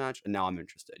before this match, and now I'm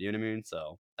interested. You know what I mean?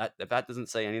 So that if that doesn't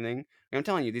say anything, I'm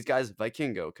telling you, these guys,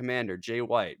 Vikingo, Komander, Jay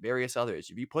White, various others,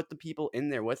 if you put the people in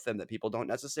there with them that people don't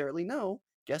necessarily know,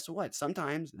 guess what?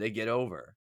 Sometimes they get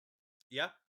over. yeah.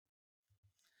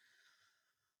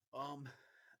 Um,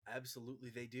 absolutely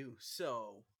they do.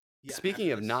 So yeah, Speaking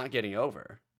after of this, not getting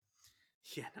over,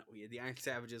 yeah, no, we had the Iron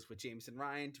Savages with Jameson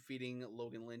Ryan defeating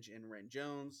Logan Lynch and Ren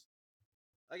Jones.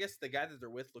 I guess the guy that they're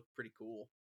with looked pretty cool.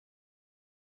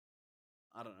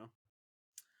 I don't know.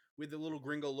 With the little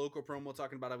Gringo Loco promo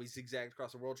talking about how he zigzagged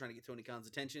across the world trying to get Tony Khan's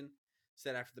attention.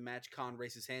 Said after the match, Khan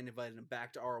raised his hand, invited him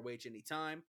back to ROH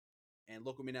anytime. And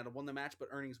Loco may not have won the match, but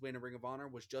earning his way in a Ring of Honor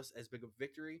was just as big of a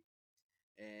victory.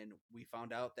 And we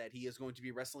found out that he is going to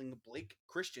be wrestling Blake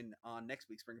Christian on next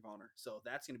week's Ring of Honor. So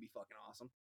that's going to be fucking awesome.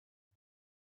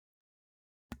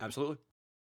 absolutely.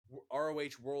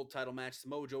 ROH World Title match: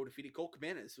 Samoa Joe defeated Colt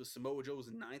Cabana. This was Samoa Joe's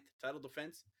ninth title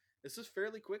defense. This was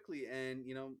fairly quickly, and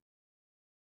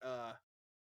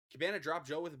Cabana dropped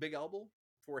Joe with a big elbow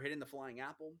before hitting the flying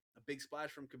apple. A big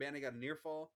splash from Cabana got a near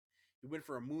fall. He went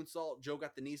for a moonsault. Joe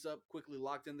got the knees up, quickly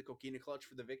locked in the coquina clutch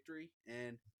for the victory,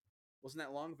 and wasn't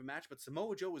that long of a match. But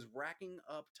Samoa Joe was racking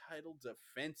up title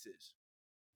defenses.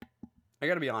 I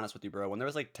gotta be honest with you, bro. When there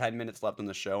was like 10 minutes left on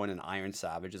the show and an Iron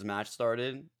Savages match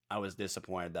started, I was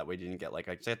disappointed that we didn't get like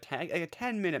a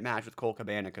 10-minute match with Cole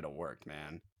Cabana could have worked,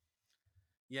 man.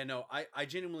 Yeah, no, I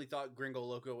genuinely thought Gringo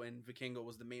Loco and Vikingo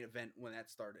was the main event when that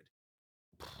started.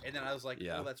 And then I was like, oh,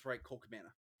 Yeah. that's right, Colt Cabana.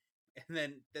 And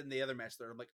then the other match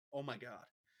started. I'm like, oh my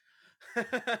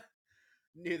god.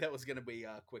 Knew that was going to be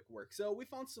quick work. So we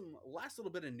found some last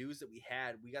little bit of news that we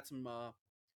had. We got some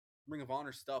Ring of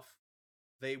Honor stuff.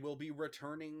 They will be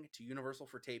returning to Universal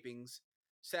for tapings.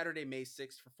 Saturday, May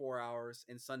 6th for 4 hours,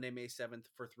 and Sunday, May 7th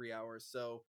for 3 hours.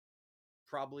 So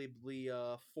probably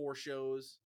 4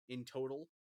 shows in total.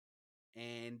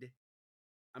 And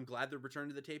I'm glad they're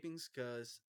returning to the tapings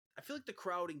because I feel like the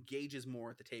crowd engages more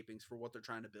at the tapings for what they're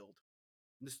trying to build.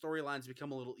 And the storylines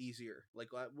become a little easier. Like,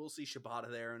 we'll see Shibata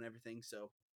there and everything.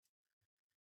 So,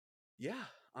 yeah,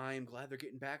 I'm glad they're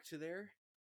getting back to there.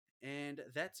 And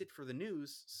that's it for the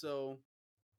news. So,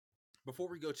 before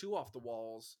we go too off the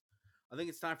walls, I think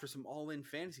it's time for some all-in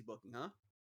fantasy booking, huh?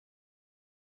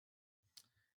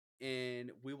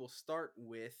 And we will start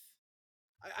with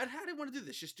how do you want to do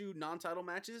this? Just do non-title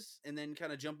matches and then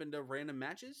kind of jump into random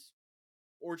matches,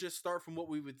 or just start from what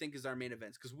we would think is our main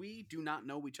events? Because we do not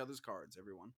know each other's cards,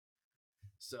 everyone.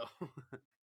 So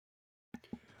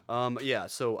Yeah,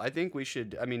 so I think we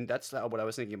should. I mean, that's what I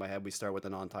was thinking in my head. We start with the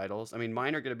non-titles. I mean,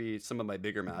 mine are going to be some of my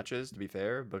bigger matches, to be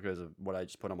fair, because of what I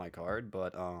just put on my card.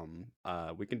 But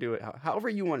we can do it however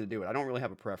you want to do it. I don't really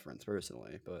have a preference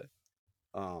personally, but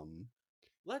um,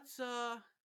 let's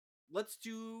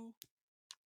do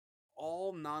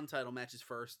all non-title matches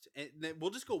first, and then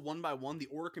we'll just go one by one. The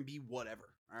order can be whatever.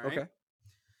 All right. okay.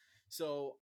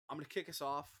 So I'm gonna kick us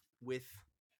off with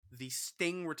the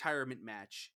Sting retirement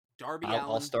match. Darby I'll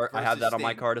Allin start. I have versus that on my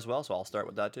Sting. card as well, so I'll start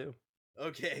with that too.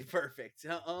 Okay, perfect.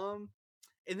 And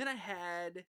then I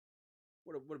had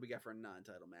what do we got for a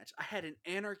non-title match? I had an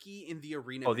Anarchy in the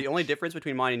Arena Oh, match. the only difference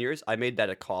between mine and yours, I made that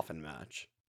a coffin match.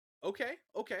 Okay.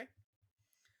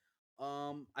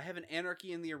 I have an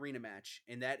Anarchy in the Arena match,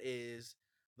 and that is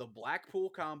the Blackpool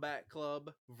Combat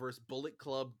Club versus Bullet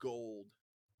Club Gold.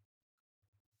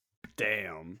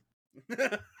 Damn.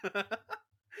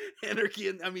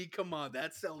 Anarchy, I mean, come on,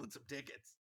 that's selling some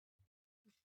tickets.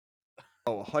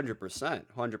 Oh, 100%,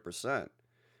 100%.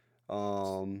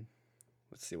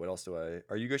 Let's see. What else do I?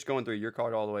 Are you just going through your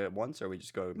card all the way at once, or we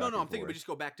just go No, back I'm and thinking we forth? just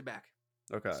go back to back.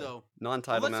 Okay. So,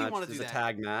 Non-title unless you match. want to This do is a that,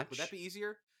 tag match. would that be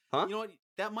easier? Huh? You know what?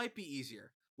 That might be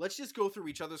easier. Let's just go through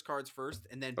each other's cards first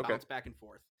and then Okay. bounce back and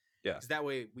forth. Yeah. Because that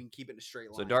way we can keep it in a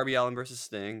straight line. So Darby Allin versus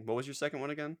Sting. What was your second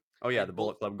one again? Oh yeah, the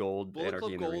Bullet Club Gold. Bullet Anarchy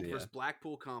Club in the Gold Arena. versus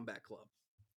Blackpool Combat Club.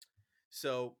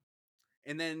 So,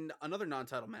 and then another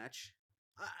non-title match.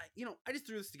 I just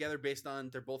threw this together based on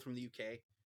they're both from the UK.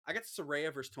 I got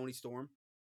Saraya versus Tony Storm.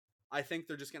 I think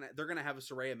they're gonna have a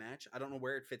Saraya match. I don't know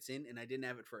where it fits in, and I didn't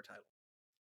have it for a title.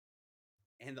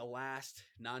 And the last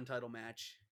non-title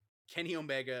match, Kenny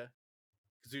Omega,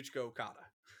 Kazuchika Okada.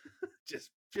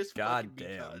 just God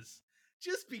fucking damn.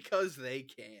 just because they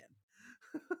can.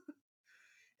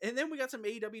 And then we got some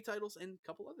AEW titles and a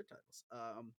couple other titles.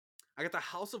 I got the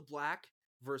House of Black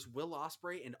versus Will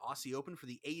Ospreay and Aussie Open for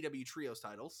the AEW Trios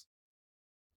titles.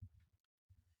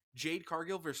 Jade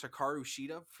Cargill versus Hikaru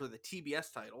Shida for the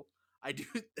TBS title.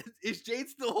 Is Jade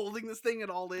still holding this thing at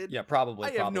all in? Yeah,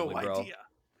 probably. I have no bro. idea.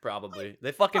 Probably.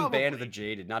 They fucking banned Probably. the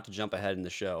Jaded, not to jump ahead in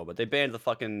the show, but they banned the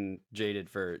fucking Jaded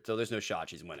so there's no shot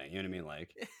she's winning. You know what I mean?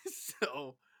 Like,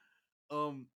 So,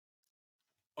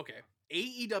 okay.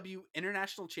 AEW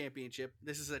International Championship.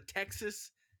 This is a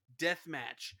Texas death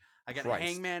match. I got Christ.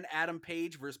 Hangman Adam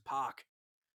Page versus Pac.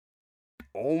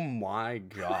 Oh my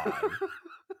god.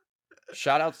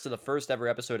 Shout outs to the first ever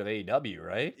episode of AEW,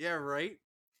 right? Yeah, right.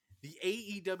 The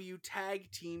AEW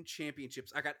Tag Team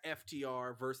Championships. I got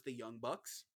FTR versus the Young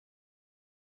Bucks.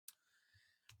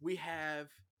 We have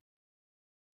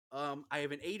I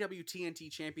have an AEW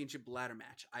TNT Championship ladder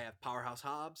match. I have Powerhouse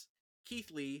Hobbs,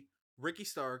 Keith Lee, Ricky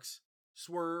Starks,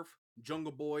 Swerve,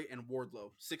 Jungle Boy, and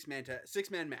Wardlow. Six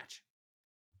man match.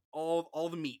 All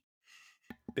the meat.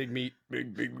 Big meat.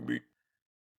 Big meat.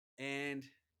 And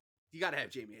you got to have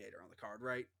Jamie Hayter on the card,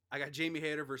 right? I got Jamie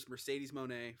Hayter versus Mercedes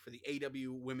Moné for the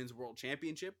AEW Women's World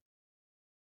Championship.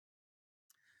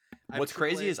 What's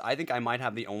crazy is I think I might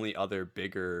have the only other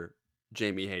bigger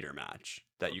Jamie Hayter match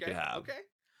that you could have. Okay.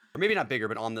 Or maybe not bigger,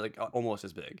 but on the almost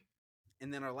as big.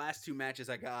 And then our last two matches,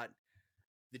 I got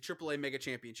the AAA Mega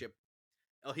Championship,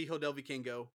 El Hijo del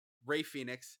Vikingo, Rey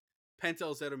Fenix, Penta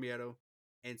El Zero Miedo,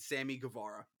 and Sammy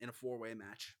Guevara in a 4-way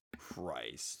match.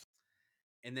 Christ.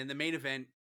 And then the main event,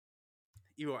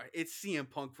 it's CM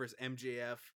Punk versus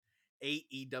MJF,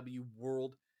 AEW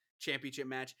World Championship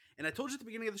match. And I told you at the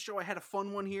beginning of the show I had a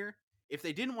fun one here. If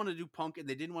they didn't want to do Punk and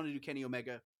they didn't want to do Kenny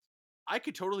Omega, I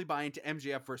could totally buy into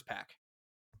MJF versus Pac.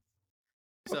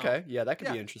 So, okay, yeah, that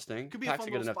could be interesting. Could be Pac's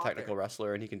a good enough technical there.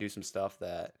 wrestler, and he can do some stuff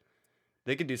that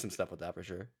they could do some stuff with that for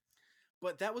sure.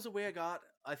 But that was a way I got.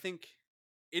 I think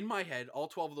in my head, all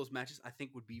 12 of those matches I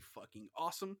think would be fucking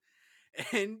awesome.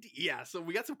 And yeah, so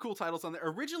we got some cool titles on there.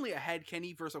 Originally, I had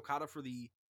Kenny versus Okada for the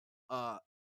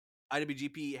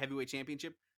IWGP Heavyweight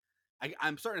Championship.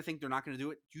 I'm starting to think they're not going to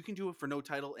do it. You can do it for no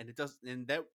title, and it does. And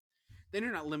then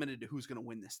you're not limited to who's going to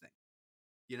win this thing.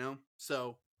 You know?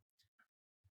 So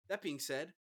that being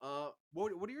said,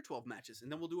 what are your 12 matches?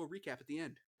 And then we'll do a recap at the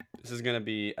end. This is gonna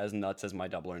be as nuts as my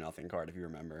Double or Nothing card, if you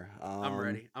remember. I'm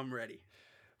ready. I'm ready.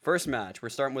 First match, we're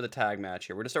starting with a tag match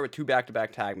here. We're gonna start with 2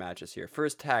 back-to-back tag matches here.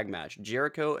 First tag match: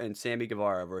 Jericho and Sammy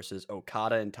Guevara versus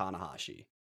Okada and Tanahashi.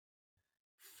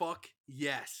 Fuck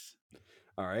yes.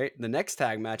 All right. The next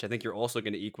tag match, I think you're also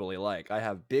going to equally like. I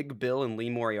have Big Bill and Lee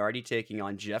Moriarty taking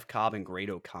on Jeff Cobb and Great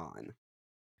Khan.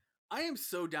 I am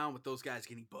so down with those guys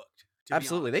getting booked.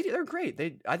 Absolutely, they're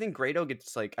great. I think Grado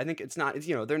gets like, I think it's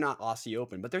they're not Aussie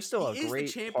Open, but they're still a he is the great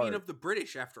champion part. of the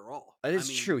British after all. That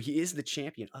is true. He is the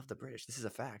champion of the British. This is a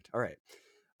fact. All right.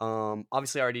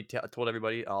 Obviously, I already told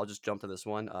everybody. I'll just jump to this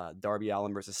one. Darby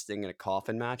Allin versus Sting in a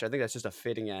coffin match. I think that's just a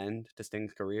fitting end to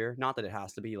Sting's career. Not that it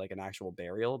has to be like an actual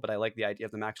burial, but I like the idea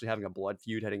of them actually having a blood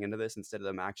feud heading into this instead of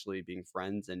them actually being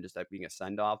friends and just like being a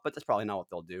send off. But that's probably not what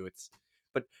they'll do.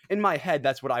 But in my head,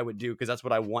 that's what I would do because that's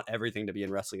what I want everything to be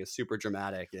in wrestling, is super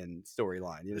dramatic and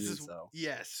storyline. You know what I mean? So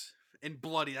yes, and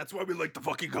bloody. That's why we like the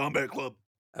fucking Combat Club.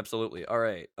 Absolutely. All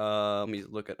right. Let me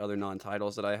look at other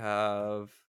non-titles that I have.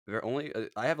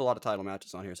 I have a lot of title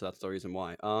matches on here, so that's the reason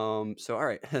why. So all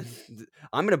right,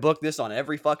 I'm gonna book this on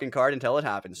every fucking card until it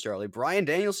happens, Charlie. Bryan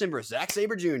Danielson versus Zack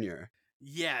Sabre Jr.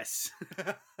 Yes.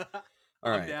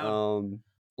 All right.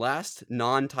 Last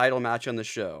non-title match on the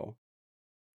show: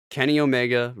 Kenny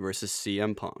Omega versus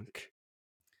CM Punk.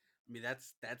 I mean,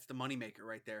 that's the moneymaker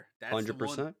right there. That's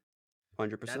 100%.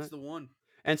 100%. That's the one.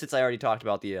 And since I already talked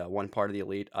about the one part of the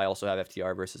Elite, I also have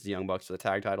FTR versus the Young Bucks for the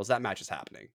tag titles. That match is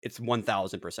happening. It's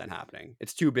 1000% happening.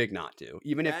 It's too big not to.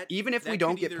 Even if we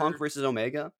don't get Punk versus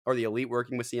Omega or the Elite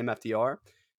working with CM FTR,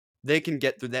 they can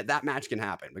get through that. That match can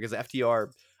happen because the FTR.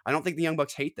 I don't think the Young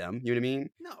Bucks hate them. You know what I mean?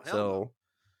 No. Hell so,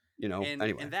 no.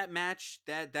 Anyway, and that match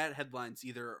that headline's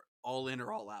either all in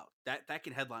or all out. That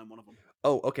can headline one of them.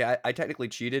 Oh, okay. I technically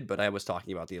cheated, but I was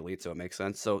talking about the Elite, so it makes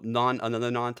sense. So another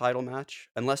non-title match,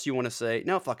 unless you want to say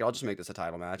no, fuck it, I'll just make this a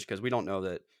title match because we don't know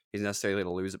that he's necessarily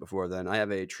going to lose it before then. I have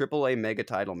a AAA mega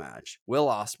title match: Will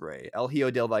Ospreay, El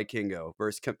Hijo del Vikingo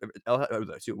versus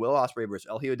Will Ospreay versus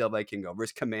El Hijo del Vikingo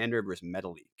versus Komander versus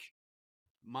Metalik.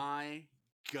 My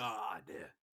God.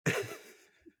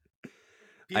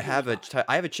 I have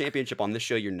a championship on this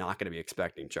show you're not going to be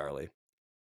expecting, Charlie.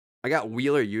 I got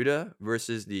Wheeler Yuta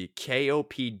versus the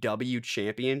KOPW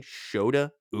champion, Shota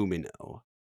Umino.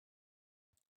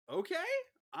 Okay,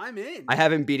 I'm in. I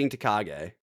have him beating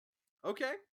Takagi.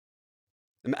 Okay.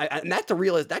 And that's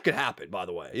that could happen, by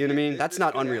the way. You know what I mean? That's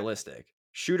not unrealistic. Happen.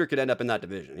 Shooter could end up in that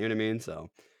division. You know what I mean?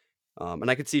 So, and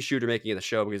I could see Shooter making it the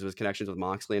show because of his connections with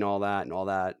Moxley and all that.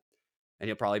 And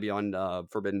he'll probably be on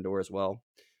Forbidden Door as well.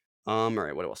 All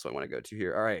right, what else do I want to go to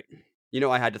here? All right.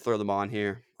 I had to throw them on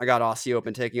here. I got Aussie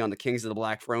Open taking on the Kings of the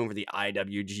Black Throne for the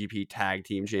IWGP Tag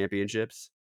Team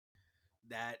Championships.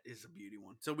 That is a beauty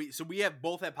one. So we have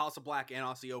both have House of Black and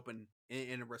Aussie Open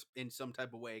in some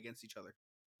type of way against each other.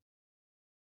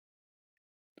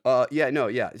 Yeah.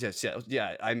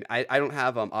 I don't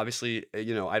have obviously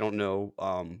I don't know.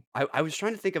 I was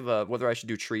trying to think of whether I should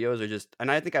do trios or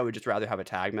and I think I would just rather have a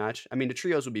tag match. I mean, the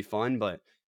trios would be fun, but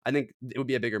I think it would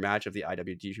be a bigger match if the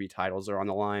IWGP titles are on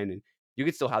the line, and you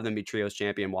could still have them be trios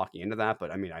champion walking into that.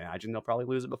 But I mean, I imagine they'll probably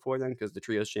lose it before then because the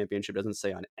trios championship doesn't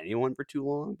stay on anyone for too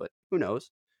long. But who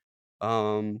knows?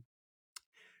 The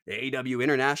AEW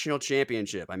International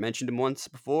Championship. I mentioned him once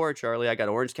before, Charlie. I got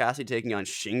Orange Cassidy taking on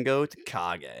Shingo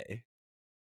Takagi.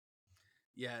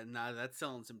 Yeah, nah, that's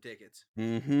selling some tickets.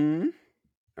 Mm-hmm.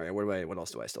 All right, what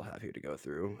else do I still have here to go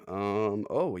through?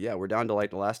 Oh yeah, we're down to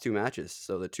like the last 2 matches.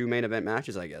 So the 2 main event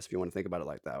matches, I guess, if you want to think about it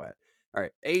like that way. All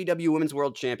right, AEW Women's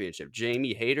World Championship: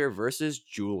 Jamie Hayter versus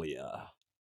Julia.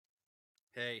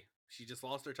 Hey, she just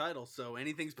lost her title, so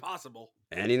anything's possible.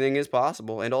 Anything is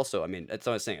possible. And also, I mean, that's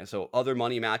what I was saying. So other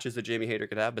money matches that Jamie Hayter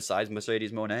could have besides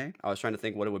Mercedes Moné, I was trying to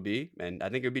think what it would be, and I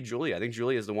think it would be Julia. I think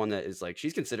Julia is the one that is like,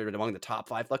 she's considered among the top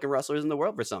 5 fucking wrestlers in the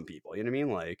world for some people. You know what I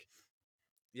mean? Like,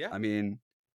 yeah. I mean,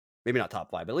 maybe not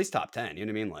top 5, but at least top 10. You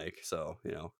know what I mean? Like, so,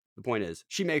 the point is,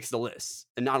 she makes the lists,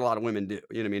 and not a lot of women do.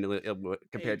 You know what I mean?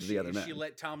 Compared to the other men. She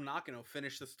let Tom Nakano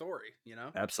finish the story,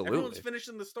 Absolutely. Everyone's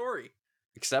finishing the story.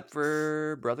 Except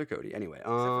for Brother Cody. Anyway,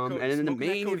 and in the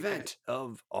main event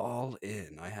of All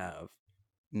In, I have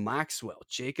Maxwell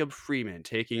Jacob Freeman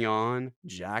taking on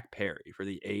Jack Perry for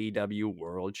the AEW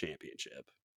World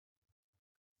Championship.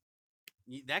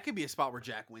 That could be a spot where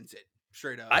Jack wins it,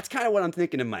 straight up. That's kind of what I'm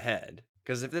thinking in my head.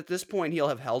 Because if at this point he'll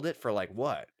have held it for like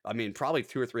what? I mean, probably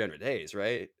 200 or 300 days,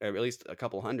 right? Or at least a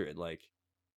couple hundred. Like,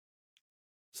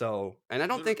 So, and I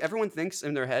don't think Literally. everyone thinks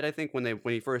in their head. I think when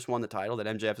he first won the title that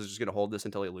MJF is just going to hold this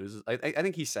until he loses. I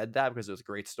think he said that because it was a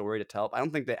great story to tell. But I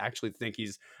don't think they actually think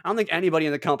he's. I don't think anybody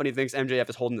in the company thinks MJF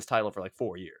is holding this title for like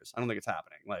 4 years. I don't think it's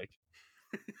happening. Like,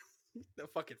 No,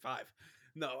 fucking 5.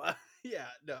 No, yeah,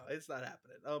 no, it's not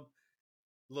happening.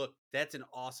 Look, that's an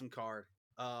awesome card.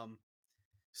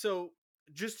 So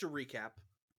just to recap,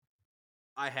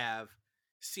 I have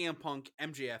CM Punk,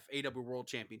 MJF, AW World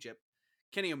Championship,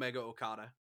 Kenny Omega,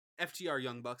 Okada, FTR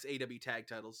Young Bucks, AW Tag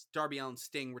Titles, Darby Allin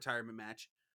Sting retirement match,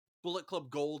 Bullet Club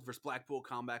Gold versus Blackpool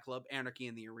Combat Club, Anarchy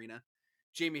in the Arena,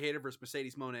 Jamie Hayter versus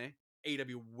Mercedes Moné,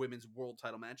 AW Women's World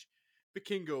Title match,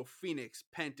 Vikingo, Phoenix,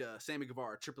 Penta, Sammy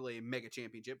Guevara, AAA Mega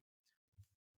Championship,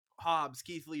 Hobbs,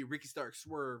 Keith Lee, Ricky Stark,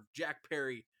 Swerve, Jack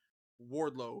Perry,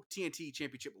 Wardlow, TNT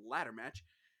Championship ladder match,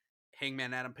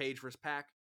 Hangman Adam Page versus Pac,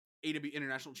 AW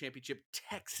International Championship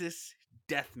Texas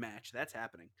Death Match. That's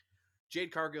happening.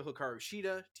 Jade Cargill, Hikaru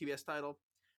Shida, TBS title.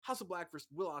 House of Black versus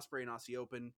Will Ospreay and Aussie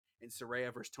Open, and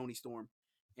Saraya versus Tony Storm.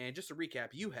 And just to recap,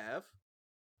 you have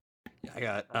yeah, I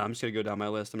got. I'm just gonna go down my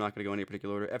list. I'm not gonna go in any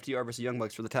particular order. FTR versus Young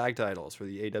Bucks for the tag titles, for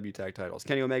the AW tag titles.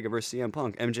 Kenny Omega versus CM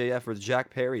Punk. MJF versus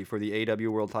Jack Perry for the AW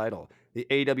World Title. The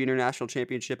AW International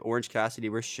Championship. Orange Cassidy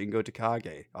versus Shingo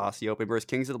Takagi. Aussie Open versus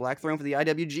Kings of the Black Throne for the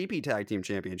IWGP Tag Team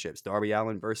Championships. Darby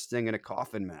Allin versus Sting in a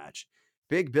coffin match.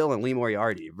 Big Bill and Lee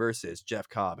Moriarty versus Jeff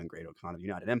Cobb and Great O'Connor of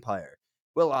United Empire.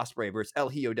 Will Ospreay versus El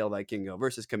Hijo del Vikingo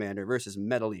versus Komander versus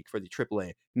Metalik for the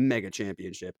AAA Mega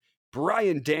Championship.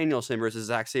 Brian Danielson versus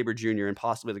Zack Sabre Jr. in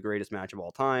possibly the greatest match of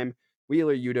all time.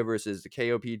 Wheeler Yuta versus the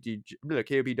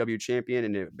KOPW champion,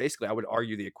 and basically I would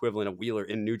argue the equivalent of Wheeler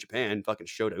in New Japan, fucking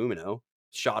Shota Umino,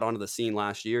 shot onto the scene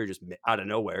last year just out of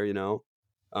nowhere, you know.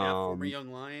 yeah, former Um,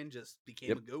 Young Lion just became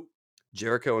yep. a goat.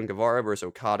 Jericho and Guevara versus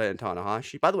Okada and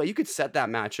Tanahashi. By the way, you could set that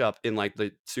match up in like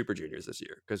the Super Juniors this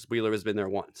year because Wheeler has been there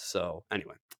once. So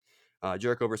anyway,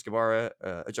 Jericho and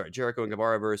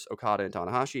Guevara versus Okada and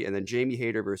Tanahashi, and then Jamie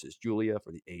Hayter versus Julia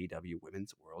for the AEW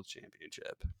Women's World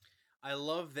Championship. I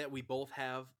love that we both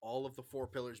have all of the 4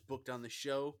 pillars booked on the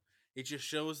show. It just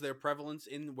shows their prevalence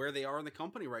in where they are in the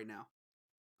company right now.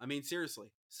 I mean,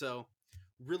 seriously. So,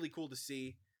 really cool to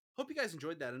see. Hope you guys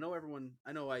enjoyed that. I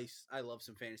know I love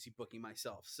some fantasy booking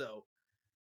myself. So,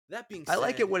 that being I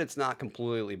like it said, when it's not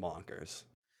completely bonkers.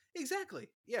 exactly.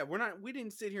 Yeah, we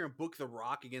didn't sit here and book The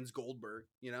Rock against Goldberg,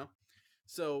 you know?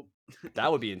 So,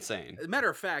 That would be insane. as a matter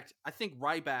of fact, I think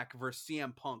Ryback versus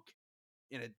CM Punk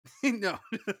in a no.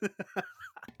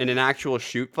 In an actual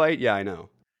shoot fight, yeah, I know.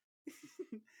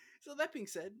 So that being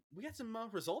said, we got some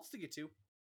results to get to,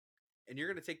 and you're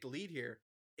gonna take the lead here.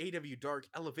 AW Dark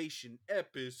Elevation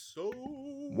episode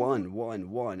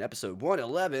 111, episode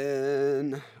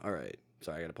 111. All right.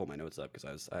 Sorry, I gotta pull my notes up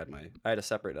because I had a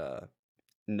separate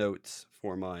notes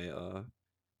for my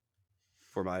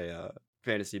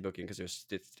fantasy booking because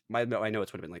my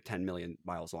notes would have been like 10 million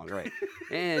miles long, right?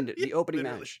 And Yeah, the opening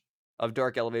literally. match of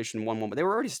Dark Elevation 1-1, but they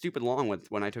were already stupid long when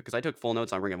because I took full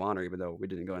notes on Ring of Honor, even though we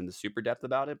didn't go into super depth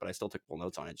about it, but I still took full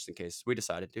notes on it just in case we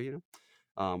decided to, you know.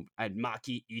 I had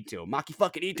Maki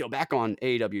fucking Ito back on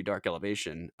AEW Dark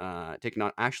Elevation, taking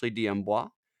on Ashley Diambois.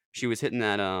 She was hitting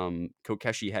that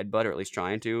Kokeshi headbutt, or at least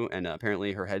trying to, and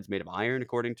apparently her head's made of iron,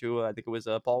 according to I think it was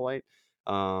Paul White.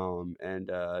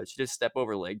 And she did a step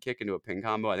over leg kick into a pin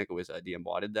combo. I think it was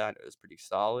Diambois did that. It was pretty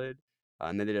solid.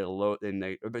 And then they did a low. Then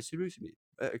they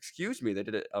excuse me. They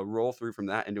did a roll through from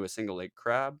that into a single leg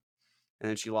crab. And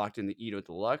then she locked in the Ito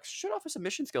Deluxe. Showed off her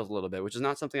submission skills a little bit, which is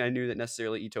not something I knew that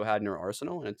necessarily Ito had in her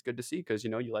arsenal. And it's good to see because, you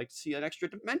know, you like to see an extra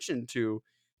dimension to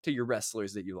your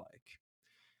wrestlers that you like.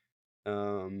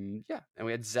 Yeah. And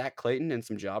we had Zach Clayton and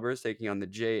some jobbers taking on the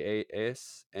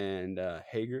JAS and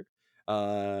Hager.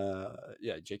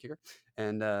 Yeah, Jake Hager.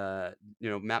 And, you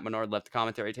know, Matt Menard left the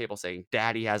commentary table saying,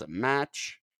 Daddy has a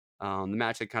match. The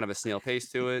match had kind of a snail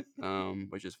pace to it,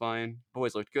 which is fine.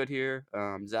 Boys looked good here.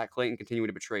 Zach Clayton continuing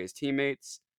to betray his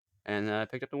teammates and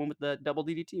picked up the win with the double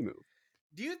DDT move.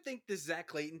 Do you think this Zach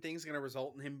Clayton thing is going to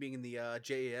result in him being in the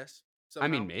JAS I somehow?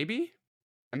 mean, maybe.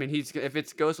 I mean, if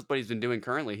it goes with what he's been doing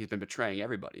currently, he's been betraying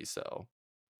everybody. So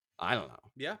I don't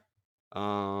Yeah.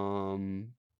 know.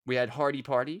 We had Hardy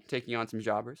Party taking on some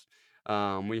jobbers.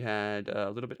 We had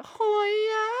a little bit of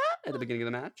Hoya at the beginning of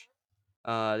the match.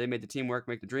 They made the teamwork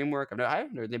make the dream work. I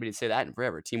haven't heard anybody say that in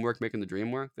forever. Teamwork making the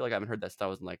dream work. I feel like I haven't heard that since I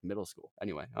was in like middle school.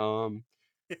 Anyway,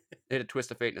 they had a twist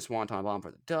of fate and a swanton bomb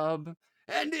for the dub.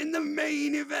 And in the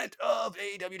main event of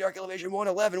AEW Dark Elevation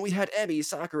 111, we had Emi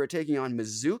Sakura taking on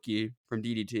Mizuki from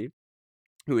DDT,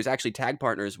 who is actually tag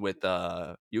partners with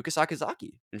Yuka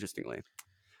Sakazaki, interestingly.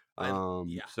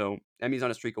 Yeah. So Emi's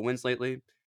on a streak of wins lately.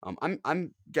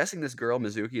 I'm guessing this girl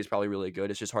Mizuki is probably really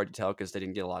good. It's just hard to tell because they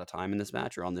didn't get a lot of time in this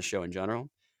match or on the show in general.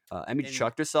 Emmy And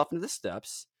chucked herself into the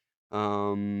steps.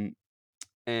 Um,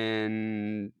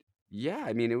 and yeah,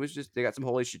 I mean, it was just they got some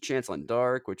holy shit chance on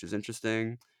Dark, which is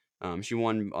interesting. She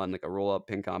won on like a roll up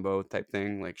pin combo type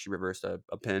thing, like she reversed a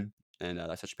pin, and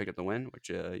that's how she picked up the win,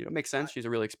 which makes I sense. She's a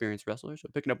really experienced wrestler, so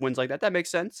picking up wins like that makes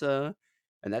sense.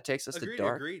 And that takes us to agreed,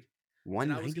 Dark agreed.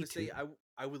 And I was gonna 192. say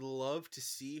I would love to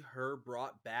see her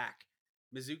brought back.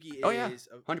 Mizuki Oh yeah, is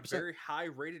a 100%. very high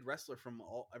rated wrestler from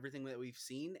everything that we've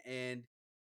seen, and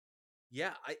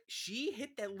yeah, she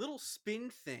hit that little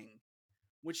spin thing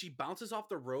when she bounces off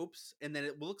the ropes, and then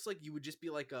it looks like you would just be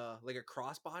like a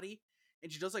crossbody,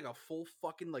 and she does like a full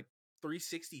fucking like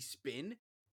 360 spin.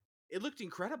 It looked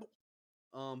incredible.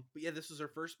 But yeah, this was her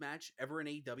first match ever in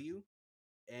AEW,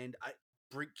 and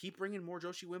keep bringing more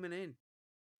Joshi women in.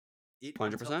 I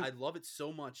 100%. love it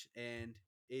so much, and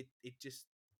it just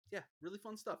yeah, really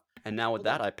fun stuff. And now with Hold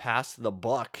on, that, I pass the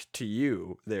buck to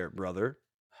you, there, brother.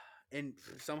 and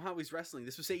somehow he's wrestling.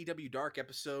 This was AEW Dark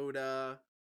episode.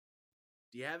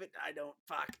 Do you have it? I don't.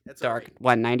 Fuck. That's all Dark right.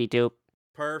 192.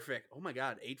 Perfect. Oh my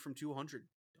god, 8 from 200.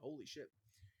 Holy shit.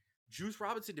 Juice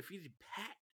Robinson defeated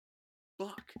Pat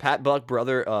Buck, Pat Buck,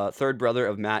 brother, third brother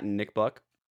of Matt and Nick Buck.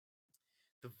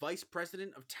 the vice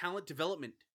president of talent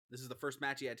development. This is the first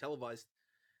match he had televised,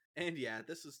 and yeah,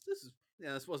 this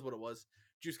was what it was.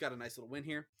 Juice got a nice little win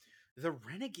here. The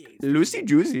Renegades Lucy defeated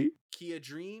Juicy. Kia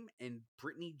Dream and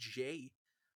Brittany J.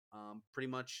 Pretty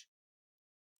much,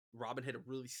 Robin hit a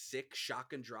really sick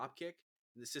shotgun dropkick,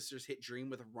 and the sisters hit Dream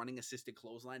with a running assisted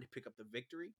clothesline to pick up the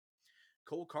victory.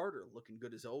 Cole Carter, looking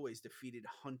good as always, defeated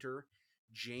Hunter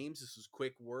James. This was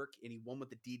quick work, and he won with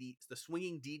the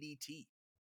swinging DDT.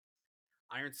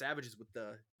 Iron Savages with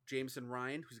the Jameson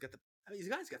Ryan, who's got these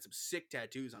guys got some sick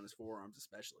tattoos on his forearms,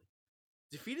 especially.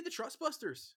 Defeated the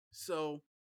Trustbusters. So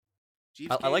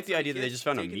Jeeves I K like and the Sonny idea that they Kiss just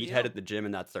found a taking the meathead L. at the gym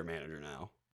and that's their manager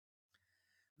now.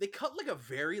 They cut like a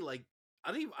very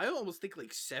I almost think like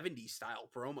 70s style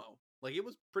promo. Like it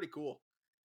was pretty cool.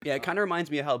 Yeah, it Uh, kind of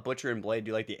reminds me of how Butcher and Blade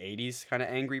do like the 80s kind of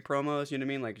angry promos, you know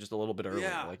what I mean? Like just a little bit earlier,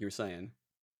 yeah, like you were saying.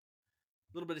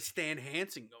 a little bit of Stan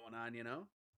Hansen going on, you know.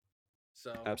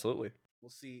 So Absolutely. we'll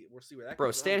see where that Bro,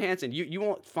 goes. Stan Hansen, you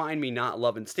won't find me not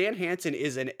loving. Stan Hansen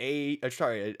is an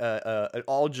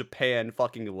all Japan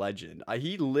fucking legend.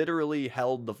 He literally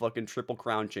held the fucking Triple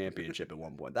Crown championship at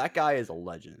one point. That guy is a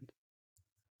legend.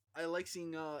 I like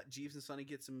seeing Jeeves and Sonny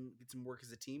get some work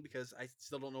as a team because I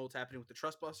still don't know what's happening with the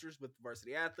Trustbusters with the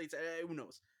varsity athletes. Who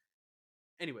knows?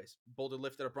 Anyways, Boulder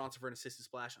lifted up Bronson for an assisted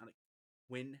splash on it.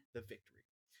 Win the victory.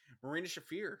 Marina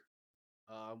Shafir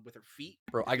with her feet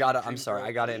Bro, defeated I'm Dream sorry, Girl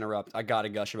I gotta Elite. interrupt. I gotta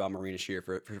gush about Marina Shear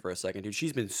for a second, dude.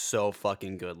 She's been so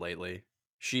fucking good lately.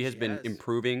 She has She been has.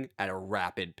 improving at a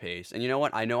rapid pace. And you know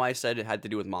what? I know I said it had to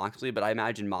do with Moxley, but I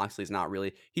imagine Moxley's not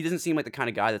really. He doesn't seem like the kind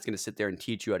of guy that's gonna sit there and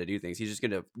teach you how to do things. He's just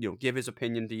gonna, give his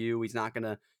opinion to you. He's not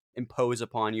gonna impose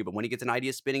upon you. But when he gets an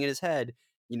idea spinning in his head,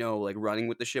 like running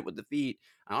with the shit with the feet.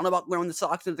 I don't know about throwing the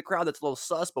socks into the crowd. That's a little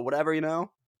sus, but whatever.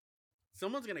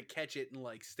 Someone's gonna catch it and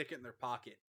like stick it in their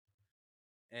pocket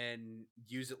and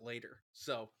use it later.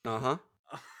 So, Uh huh.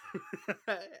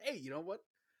 hey, you know what?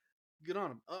 Good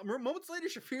on him. Moments later,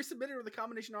 Shafir submitted with a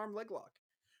combination arm leg lock.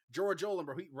 George and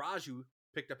Rohit Raju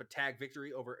picked up a tag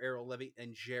victory over Errol Levy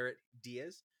and Jarrett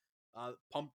Diaz.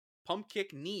 Pump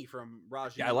kick knee from Yeah,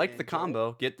 I Raju like the and Joel.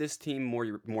 combo. Get this team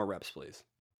more reps, please.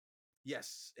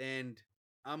 Yes, and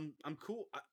I'm cool.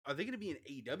 Are they going to be an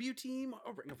AEW team,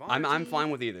 a Ring of Honor I'm team?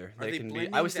 fine with either. Are They they can be. I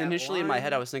blending was that initially in my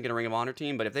head, I line? was thinking a Ring of Honor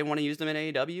team, but if they want to use them in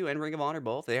AEW and Ring of Honor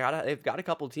both, they've got a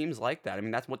couple teams like that. I mean,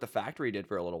 that's what the Factory did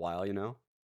for a little while.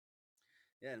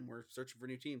 Yeah, and we're searching for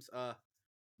new teams.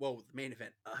 Well, the main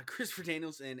event, Christopher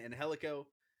Daniels and Angelico.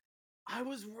 I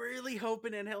was really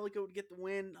hoping Angelico would get the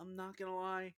win. I'm not gonna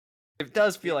lie. It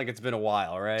does feel like Didn't it's been a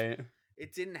while, right?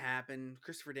 it didn't happen.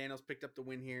 Christopher Daniels picked up the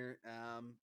win here.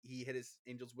 He hit his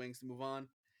Angel's wings to move on,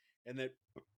 and then,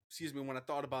 excuse me, when I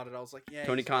thought about it, I was like, yeah,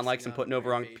 Tony he's Khan likes wrestling him on putting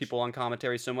over on Rampage. people on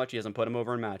commentary so much he hasn't put him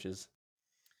over in matches.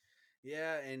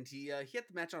 Yeah, and he had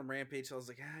the match on Rampage, so I was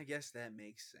like, I guess that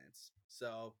makes sense.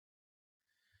 So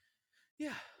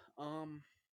yeah,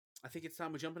 I think it's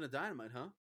time we jump into Dynamite, huh?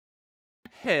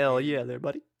 Hell yeah, And there,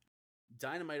 buddy.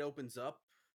 Dynamite opens up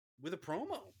with a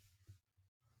promo.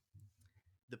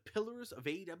 The pillars of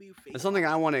AEW There's face something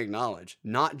I off. want to acknowledge.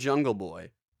 Not Jungle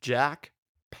Boy, Jack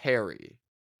Perry.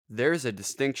 There's a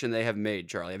distinction they have made,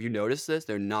 Charlie. Have you noticed this?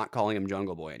 They're not calling him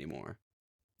Jungle Boy anymore.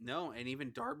 No, and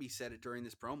even Darby said it during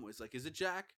this promo. He's like, "Is it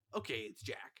Jack? Okay, it's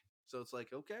Jack." So it's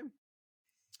like, okay,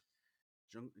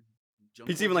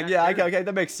 Jungle He's Boy even like, Jack yeah, okay, Perry. okay,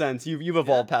 that makes sense. You've Yeah.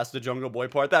 evolved past the Jungle Boy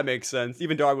part. That makes sense.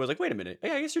 Even Darby was like, wait a minute.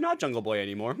 Hey, I guess you're not Jungle Boy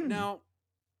anymore. Hmm. Now,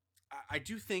 I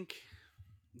do think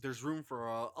there's room for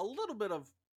a little bit of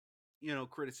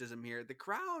criticism here. The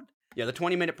crowd, Yeah, the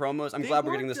 20-minute promos. I'm they glad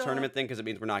we're getting weren't this tournament thing because it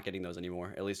means we're not getting those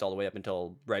anymore. At least all the way up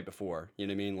until right before. You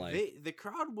know what I mean? Like, the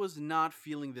crowd was not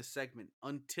feeling this segment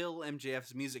until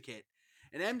MJF's music hit,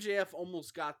 and MJF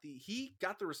almost got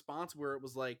the response where it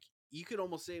was like you could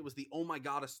almost say it was the "Oh my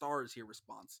God, a star is here"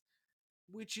 response,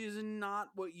 which is not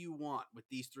what you want with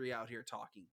these three out here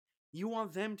talking. You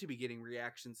want them to be getting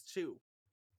reactions too.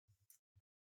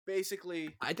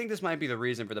 Basically, I think this might be the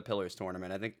reason for the Pillars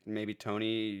tournament. I think maybe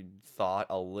Tony thought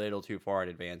a little too far in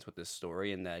advance with this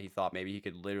story, and that he thought maybe he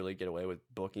could literally get away with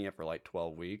booking it for like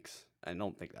 12 weeks. I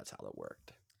don't think that's how it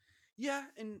worked. yeah,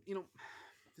 and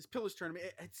this Pillars tournament,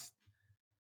 it's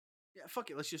yeah,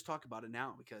 fuck it. Let's just talk about it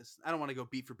now because I don't want to go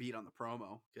beat for beat on the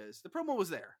promo because the promo was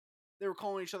there. They were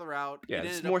calling each other out. Yeah, It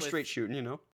it's ended more up with straight shooting, you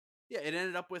know? yeah, it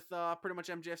ended up with pretty much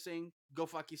MJF saying, "Go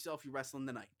fuck yourself, you wrestling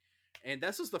the night." And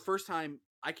this was the first time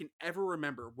I can ever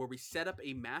remember where we set up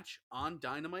a match on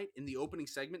Dynamite in the opening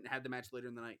segment and had the match later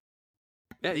in the night.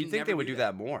 Yeah, They you'd think they never would do do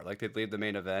that. that more. Like they'd leave the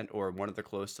main event or one of the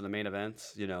close to the main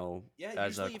events, Yeah,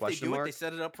 as a usually if they question do it, they mark.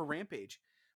 set it up for Rampage,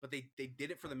 but they did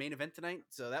it for the main event tonight,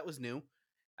 so that was new.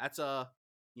 That's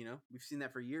we've seen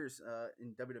that for years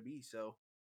in WWE, so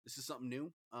this is something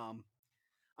new. I'm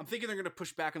thinking they're gonna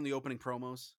push back on the opening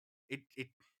promos. It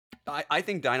I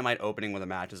think Dynamite opening with a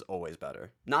match is always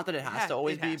better. Not that it has to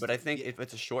always it be, has but to, I think yeah. if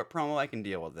it's a short promo, I can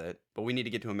deal with it. But we need to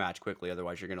get to a match quickly,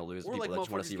 otherwise you're going to lose the Or like people that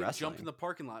just want to motherfuckers see getting jumped in wrestling. the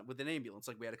parking lot with an ambulance,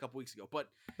 like we had a couple weeks ago. But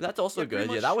But that's also yeah, pretty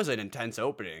good. Yeah, that much. was an intense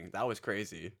opening. That was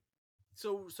crazy.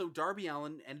 So Darby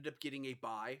Allin ended up getting a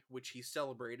bye, which he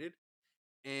celebrated,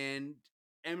 and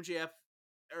MJF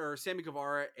or Sammy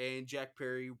Guevara and Jack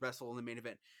Perry wrestle in the main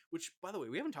event. Which, by the way,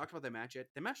 we haven't talked about that match yet.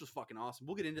 The match was fucking awesome.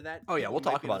 We'll get into that. Oh yeah, People we'll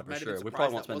talk about it for might have been sure. We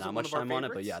probably surprised won't that spend that wasn't one much of our time on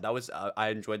it, but yeah, favorites. that was I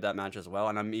enjoyed that match as well,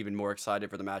 and I'm even more excited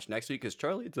for the match next week because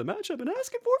Charlie, it's a match I've been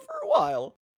asking for a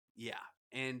while. Yeah,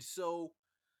 and so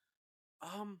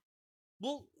um,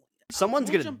 we'll Someone's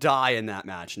we'll gonna jump. die in that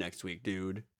match next week,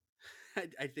 dude.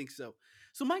 I think so.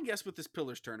 So my guess with this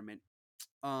Pillars tournament,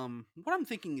 what I'm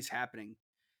thinking is happening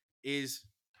is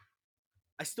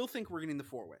I still think we're getting the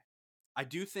 4-way. I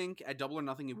do think at Double or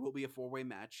Nothing it will be a 4-way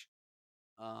match.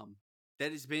 Um,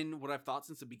 that has been what I've thought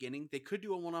since the beginning. They could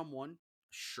do a 1-on-1,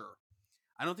 sure.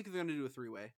 I don't think they're going to do a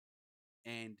 3-way.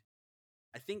 And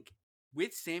I think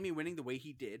with Sammy winning the way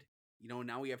he did,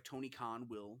 now we have Tony Khan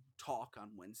will talk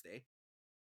on Wednesday.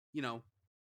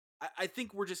 I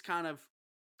think we're just kind of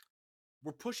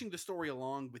we're pushing the story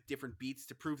along with different beats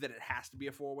to prove that it has to be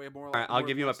a 4-way All right, I'll more or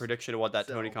give you my less. prediction of what that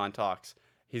Tony So Khan talks.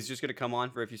 He's just gonna come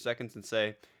on for a few seconds and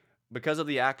say, because of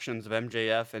the actions of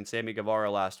MJF and Sammy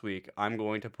Guevara last week, I'm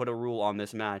going to put a rule on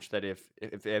this match that if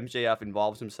MJF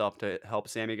involves himself to help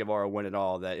Sammy Guevara win it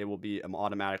all, that it will be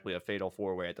automatically a fatal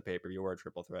 4-way at the pay-per-view or a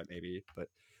triple threat maybe. But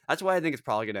that's why I think it's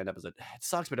probably gonna end up as it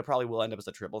sucks, but it probably will end up as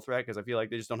a triple threat because I feel like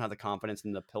they just don't have the confidence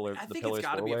in the I think it's pillars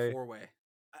got to be a 4-way. 4-way.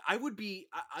 I would be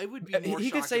more He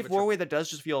could shocked say if a 4-way. triple. That does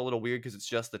just feel a little weird because it's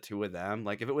just the two of them.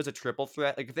 Like if it was a triple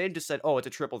threat, like if they had just said, "Oh, it's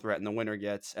a triple threat," and the winner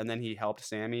gets, and then he helped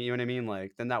Sammy, you know what I mean?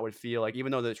 Like then that would feel like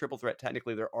even though the triple threat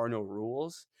technically there are no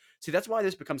rules. See, that's why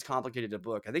this becomes complicated to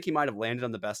book. I think he might have landed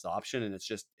on the best option, and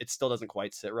it still doesn't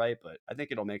quite sit right, but I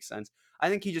think it'll make sense. I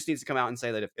think he just needs to come out and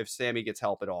say that if Sammy gets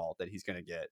help at all, that he's gonna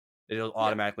get, it'll Yeah,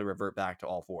 automatically revert back to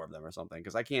all four of them or something.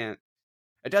 Because I can't.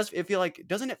 It does. It feel like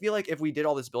doesn't it feel like if we did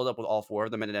all this build up with all four of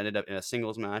them and it ended up in a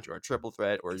singles match or a triple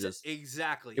threat or just it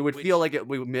exactly. would feel Which, like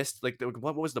we missed like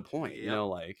what was the point? yep.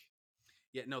 Like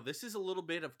Yeah, no, this is a little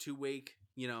bit of two-way.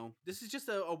 This is just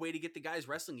a way to get the guys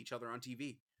wrestling each other on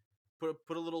TV.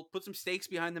 Put some stakes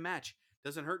behind the match.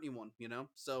 Doesn't hurt anyone.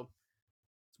 So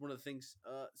it's one of the things.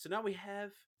 So now we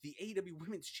have the AEW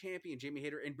Women's Champion Jamie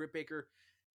Hayter and Britt Baker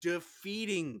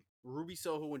defeating Ruby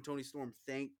Soho and Toni Storm.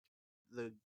 Thank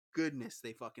the goodness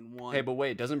they fucking hey, won. but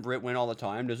wait, doesn't Britt win all the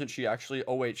time? Doesn't she actually?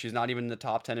 Oh wait, she's not even in the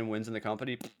top 10 in wins in the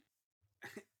company.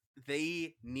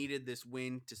 They needed this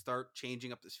win to start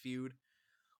changing up this feud.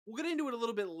 We'll get into it a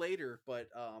little bit later, but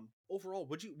overall,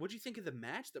 what'd you think of the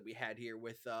match that we had here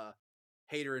with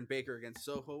Hayter and Baker against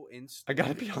Soho and I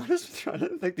gotta Storm? be honest with you. I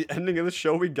didn't think the ending of the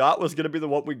show we got was gonna be the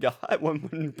one we got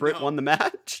when Britt won No, the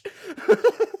match.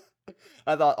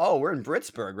 I thought, oh, we're in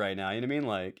Britsburg right now. You know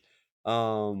what I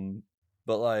mean?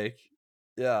 But like,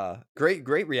 yeah, great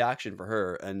reaction for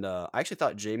her. And I actually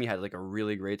thought Jamie had like a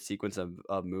really great sequence of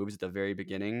moves at the very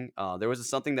beginning. There was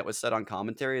something that was said on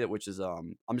commentary which is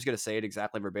I'm just gonna say it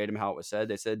exactly verbatim how it was said.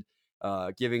 They said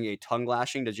giving a tongue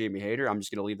lashing to Jamie Hayter. I'm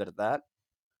just gonna leave that at that.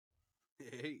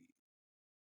 hey,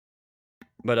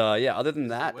 But, yeah, other than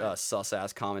This is the that, way.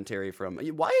 sus-ass commentary from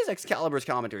why is Excalibur's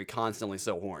commentary constantly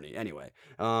so horny? Anyway,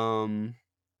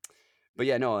 but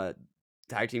yeah, no,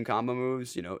 tag team combo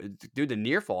moves, dude, the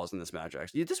near falls in this match,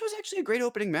 actually. This was actually a great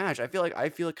opening match. I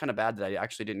feel kinda bad that I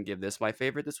actually didn't give this my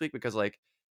favorite this week because, like,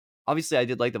 obviously, I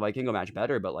did like the Vikingo match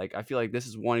better, but, like, I feel like this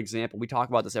is one example. We talk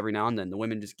about this every now and then. The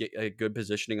women just get a good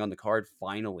positioning on the card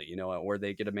finally, or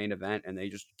they get a main event and they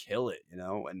just kill it,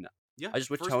 and Yeah, I just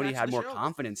wish first Tony match of had the more show.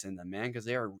 confidence in them, man, because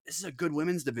this is a good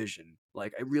women's division.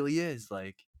 Like, it really is.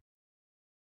 Like,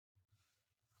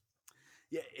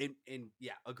 Yeah, and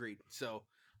yeah, agreed. So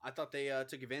I thought they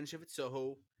took advantage of it.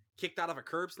 Soho kicked out of a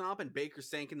curb stomp, and Baker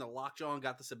sank in the lockjaw and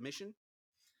got the submission.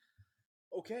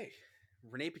 Okay,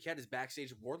 Renee Paquette is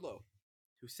backstage with Wardlow,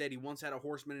 who said he once had a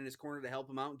horseman in his corner to help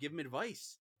him out and give him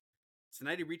advice.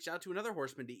 Tonight he reached out to another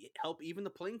horseman to help even the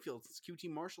playing field since QT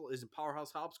Marshall is in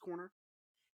Powerhouse Hobbs' corner.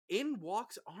 In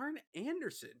walks Arn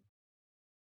Anderson.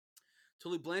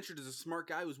 Tully Blanchard is a smart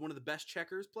guy who's one of the best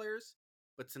checkers players,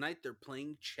 but tonight they're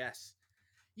playing chess.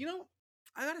 You know,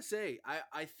 I gotta say,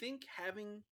 I think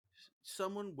having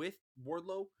someone with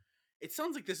Wardlow, it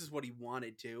sounds like this is what he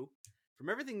wanted to. From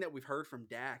everything that we've heard from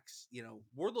Dax,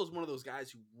 Wardlow's one of those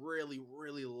guys who really,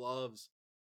 really loves,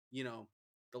 you know,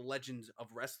 the legends of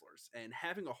wrestlers. And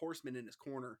having a horseman in his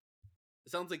corner,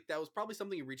 it sounds like that was probably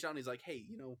something he reached out and he's like, hey,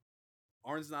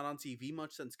 Arn's not on TV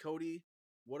much since Cody.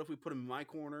 What if we put him in my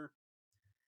corner?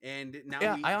 And now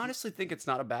yeah, I he honestly think it's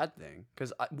not a bad thing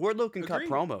because Wardlow can cut agreed.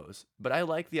 promos, but I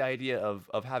like the idea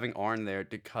of having Arn there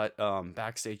to cut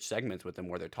backstage segments with him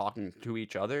where they're talking to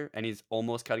each other and he's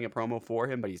almost cutting a promo for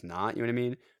him, but he's not. You know what I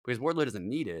mean? Because Wardlow doesn't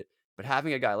need it, but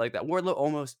having a guy like that, Wardlow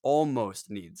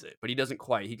almost needs it, but he doesn't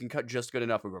quite. He can cut just good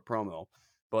enough of a promo,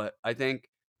 but I think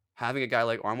having a guy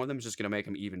like Arn with him is just gonna make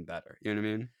him even better. You know what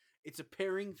I mean? It's a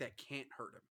pairing that can't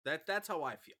hurt him. That's how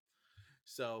I feel.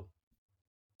 So,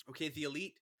 okay, the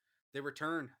Elite, they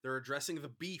return. They're addressing the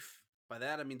beef. By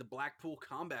that I mean the Blackpool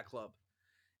Combat Club.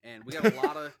 And we got a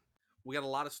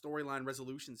lot of storyline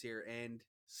resolutions here and That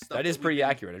stuff is that we've pretty been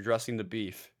accurate, addressing the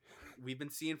beef. we've been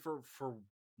seeing for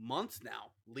months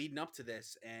now, leading up to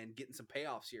this and getting some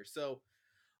payoffs here. So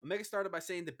Omega started by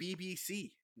saying the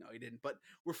BBC. No, he didn't, but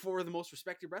we're four of the most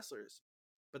respected wrestlers.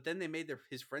 But then they made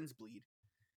his friends bleed,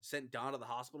 sent Don to the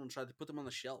hospital, and tried to put them on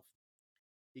the shelf.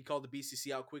 He called the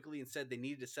BCC out quickly and said they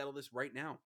needed to settle this right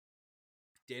now.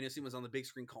 Danielson was on the big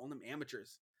screen calling them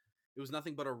amateurs. It was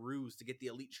nothing but a ruse to get the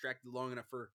Elite distracted long enough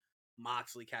for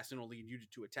Moxley, Casanova, and Yuta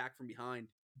to attack from behind.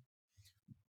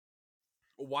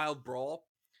 A wild brawl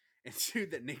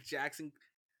ensued that Nick Jackson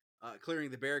clearing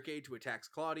the barricade to attack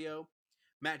Claudio.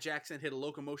 Matt Jackson hit a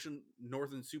locomotion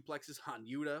northern suplexes on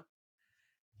Yuta.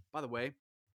 By the way,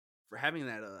 for having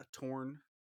that torn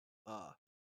uh,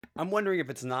 I'm wondering if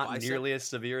it's not bicep, nearly as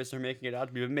severe as they're making it out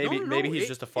to be. But no, maybe no, maybe no, he's it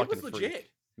just a it fucking was freak. legit.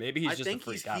 Maybe I he's just a think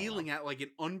he's freak. I don't know. healing at like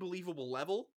an unbelievable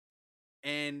level,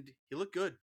 and he looked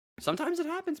good. Sometimes it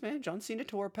happens, man. John Cena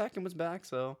tore a pec and was back,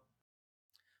 so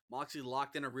Moxley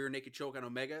locked in a rear naked choke on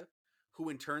Omega, who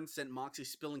in turn sent Moxley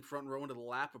spilling front row into the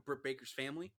lap of Britt Baker's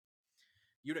family.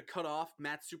 Yuta cut off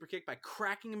Matt's superkick by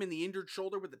cracking him in the injured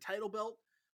shoulder with the title belt.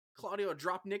 Claudio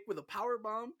dropped Nick with a power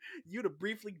bomb. Yuta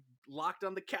briefly locked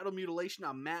on the cattle mutilation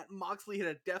on Matt. Moxley hit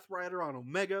a Death Rider on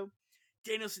Omega.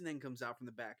 Danielson then comes out from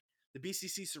the back. The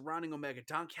BCC surrounding Omega.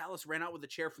 Don Callis ran out with a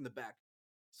chair from the back.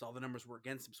 Saw the numbers were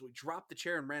against him, so he dropped the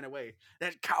chair and ran away.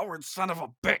 That coward son of a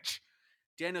bitch!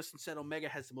 Danielson said Omega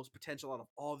has the most potential out of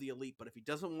all the Elite, but if he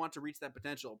doesn't want to reach that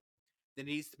potential, then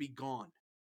he needs to be gone.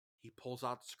 He pulls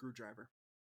out the screwdriver.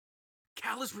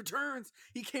 Callis returns.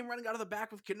 He came running out of the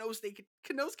back with Konosuke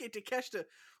Takeshita,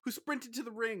 who sprinted to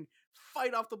the ring,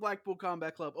 fight off the Blackpool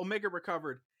Combat Club. Omega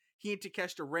recovered. He and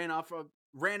Takeshita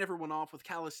ran everyone off with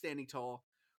Callis standing tall,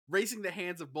 raising the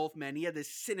hands of both men. He had this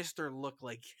sinister look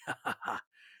like, ha ha ha,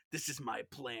 this is my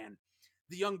plan.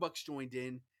 The Young Bucks joined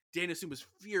in. Danielson was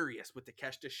furious with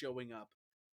Takeshita showing up.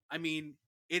 I mean,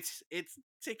 it's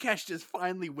Takeshita's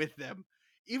finally with them.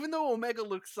 Even though Omega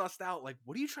looks sussed out, like,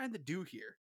 what are you trying to do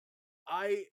here?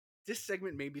 This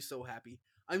segment made me so happy.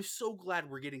 I'm so glad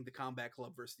we're getting the Combat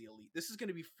Club versus the Elite. This is going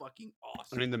to be fucking I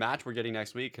awesome. mean the match we're getting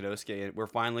next week, Konosuke, we're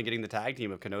finally getting the tag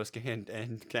team of Konosuke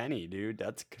and Kenny, dude.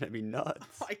 That's gonna be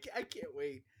nuts. I can't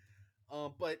wait.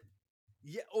 But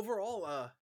yeah, overall,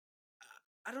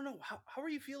 I don't know how are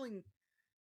you feeling?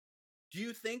 Do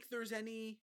you think there's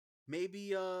any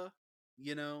maybe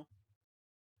you know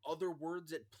other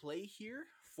words at play here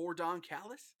for Don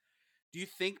Callis? Do you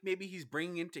think maybe he's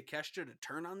bringing in Takeshita to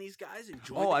turn on these guys and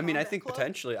join Oh, the I mean, I Combat think Club?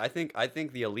 potentially. I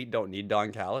think the Elite don't need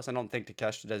Don Callis. I don't think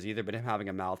Takeshita does either. But him having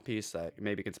a mouthpiece that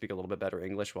maybe can speak a little bit better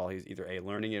English while he's either A,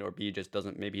 learning it, or B, just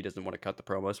doesn't. Maybe he doesn't want to cut the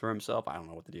promos for himself. I don't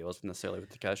know what the deal is necessarily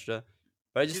with Takeshita.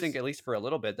 But I just think Because at least for a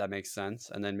little bit that makes sense.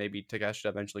 And then maybe Takeshita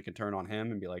eventually can turn on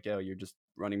him and be like, "Yo, you're just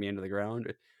running me into the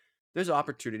ground." There's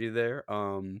opportunity there.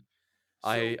 so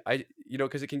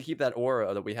Because it can keep that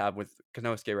aura that we have with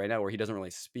Konosuke right now, where he doesn't really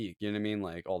speak. You know what I mean,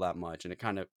 like all that much, and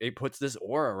it puts this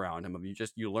aura around him of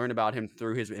you learn about him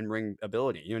through his in ring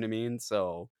ability. You know what I mean?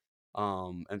 So,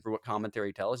 and for what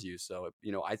commentary tells you. So,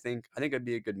 I think it'd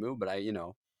be a good move, but I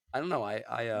don't know.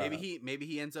 maybe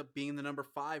he ends up being the number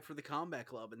 5 for the Combat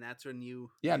Club, and that's when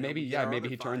Yeah, we maybe, get yeah, our maybe other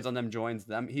he turns 5. on them, joins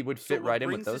them. He would So fit what right in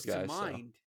with brings those this to guys. So,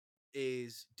 mind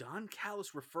is Don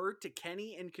Callis referred to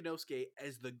Kenny and Konosuke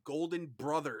as the Golden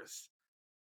Brothers.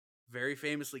 Very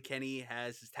famously, Kenny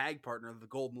has his tag partner, the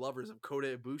Golden Lovers of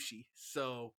Kota Ibushi.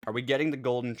 So are we getting the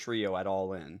Golden Trio at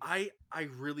All In? I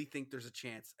really think there's a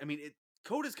chance. I mean,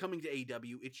 Kota's coming to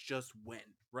AEW. It's just when,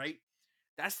 right?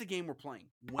 That's the game we're playing.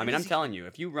 I When mean, is I'm he? telling you,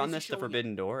 if you When run is he this to showing up?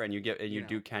 Forbidden Door and you You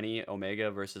do know, Kenny Omega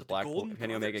versus but the Blackpool, Golden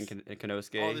Kenny Omega and Brothers. Oh,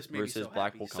 Konosuke this made me versus so happy.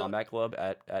 Blackpool So Combat Club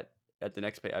at the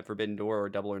next at Forbidden Door or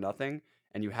Double or Nothing,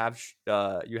 and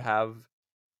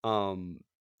um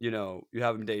you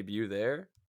have him debut there.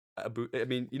 I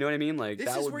mean, you know what I mean? Like this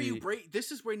that is would where you be break.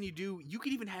 This is when you do. You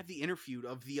could even have the interview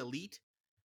of the Elite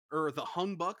or the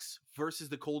Hung Bucks versus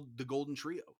the Golden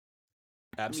Trio.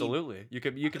 I mean, absolutely. You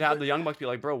could have the the Young Bucks be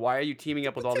like, bro, why are you teaming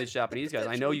up with all these the Japanese guys?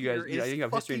 I know potential you guys, here is you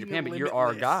have history in fucking Japan, but you're our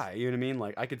limitless. guy. You know what I mean?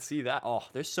 Like I could see that. Oh,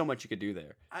 there's so much you could do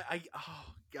there. Oh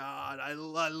god, I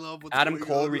love what's Adam going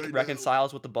Cole on right now.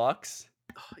 reconciles with the Bucks.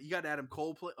 You got Adam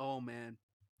Cole play. Oh man,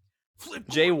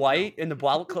 Jay Flipgord. No, White in the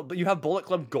Bullet Club, but you have Bullet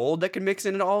Club Gold that can mix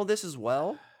in all of this as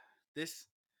well. this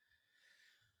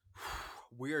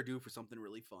we are due for something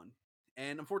really fun,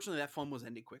 and unfortunately, that fun was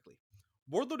ending quickly.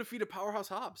 Wardlow defeated Powerhouse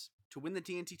Hobbs to win the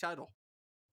TNT title.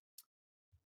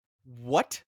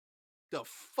 What? The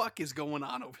fuck is going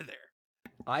on over there?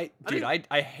 I Dude, mean,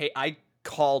 I hate, I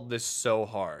called this so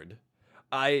hard.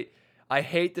 I I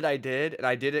hate that I did, and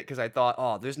I did it because I thought,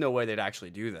 oh, there's no way they'd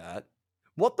actually do that.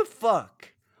 What the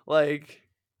fuck? Like,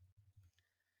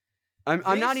 I'm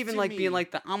not this even to like being me,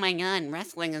 like the oh my god,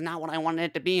 wrestling is not what I wanted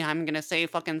it to be. I'm gonna say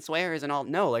fucking swears and all.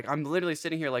 No, like I'm literally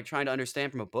sitting here like trying to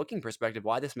understand from a booking perspective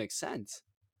why this makes sense.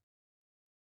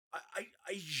 I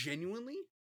genuinely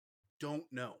don't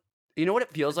know. You know what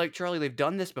it feels like, Charlie? They've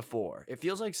done this before. It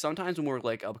feels like sometimes when we're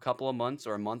like a couple of months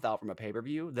or a month out from a pay per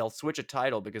view, they'll switch a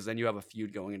title because then you have a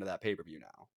feud going into that pay per view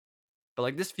now. But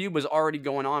like this feud was already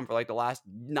going on for like the last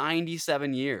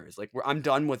 97 years. Like I'm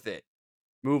done with it.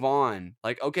 Move on.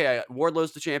 Like okay,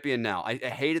 Wardlow's the champion now. I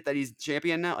hate it that he's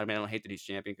champion now. I mean, I don't hate that he's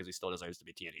champion because he still deserves to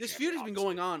be TNT This feud champion, has been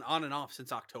obviously. going on and off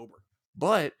since October.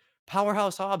 But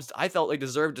Powerhouse Hobbs, I felt like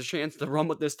deserved a chance to run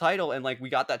with this title, and like we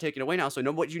got that taken away now. So,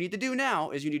 what you need to do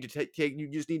now is you need to take you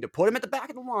just need to put him at the back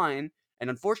of the line. And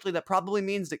unfortunately, that probably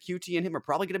means that QT and him are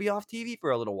probably going to be off TV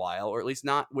for a little while, or at least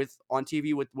not on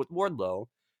TV with Wardlow.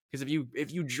 Because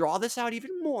if you draw this out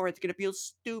even more, it's going to feel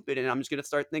stupid, and I'm just going to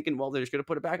start thinking, well, they're just going to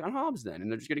put it back on Hobbs then,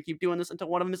 and they're just going to keep doing this until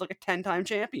one of them is like a 10-time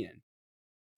champion.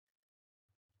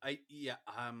 I yeah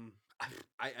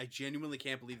I genuinely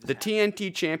can't believe this The happened.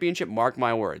 TNT Championship, mark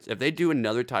my words, if they do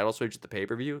another title switch at the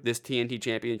pay-per-view, this TNT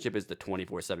Championship is the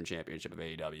 24/7 championship of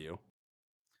AEW.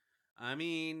 I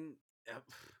mean, uh,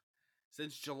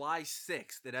 since July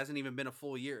 6th, it hasn't even been a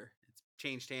full year. It's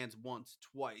changed hands once,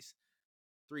 twice,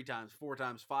 3 times, 4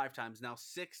 times, 5 times, now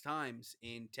 6 times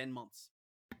in 10 months.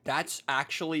 That's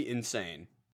actually insane.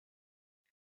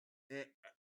 Eh,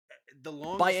 the By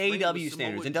longest reign was AEW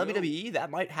standards. Samoa In Joe. WWE,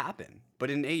 that might happen. But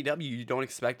in AEW, you don't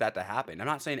expect that to happen. I'm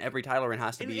not saying every title reign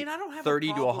has to And be I don't have a 30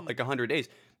 to problem. 100 days.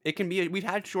 It can be, we've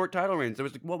had short title reigns. There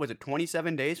was, what was it,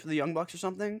 27 days for the Young Bucks or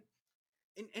something?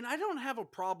 And I don't have a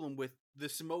problem with the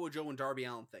Samoa Joe and Darby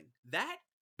Allin thing. That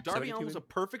Darby 72 Allin was a days?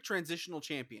 perfect transitional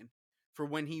champion for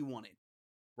when he won it,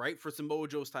 right? For Samoa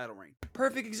Joe's title reign.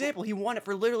 Perfect example. He won it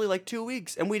for literally like 2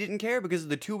 weeks, and we didn't care because of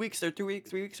the 2 weeks or 3 weeks,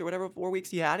 3 weeks or whatever, 4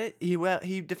 weeks he had it.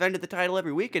 He defended the title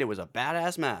every week, and it was a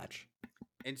badass match.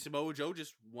 And Samoa Joe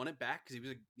just won it back because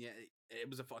it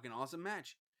was a fucking awesome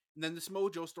match. And then the Samoa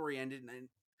Joe story ended, and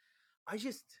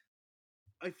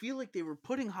I feel like they were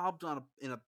putting Hobbs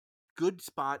in a good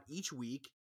spot each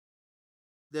week.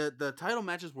 The title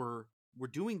matches were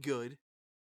doing good.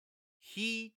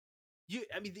 This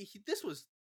was,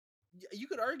 you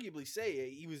could arguably say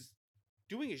he was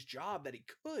doing his job that he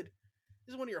could.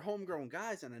 This is one of your homegrown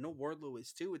guys, and I know Wardlow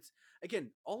is too. It's again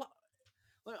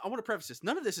I want to preface this.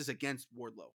 None of this is against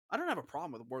Wardlow. I don't have a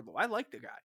problem with Wardlow. I like the guy.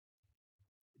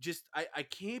 just I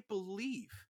can't believe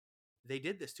they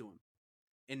did this to him.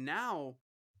 And now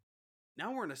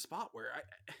we're in a spot where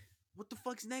what the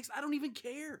fuck's next? I don't even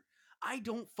care. I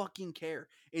don't fucking care.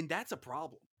 And that's a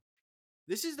problem.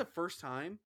 This is the first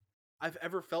time I've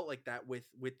ever felt like that with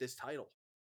this title.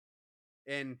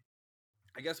 And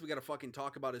I guess we got to fucking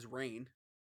talk about his reign.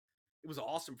 It was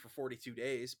awesome for 42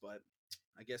 days, but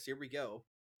I guess here we go.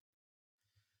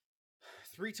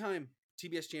 3-time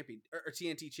TBS champion or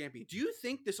TNT champion. Do you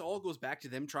think this all goes back to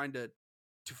them trying to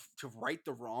right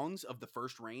the wrongs of the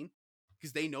first reign?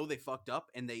 Because they know they fucked up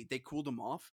and they cooled them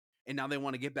off, and now they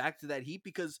want to get back to that heat.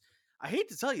 Because I hate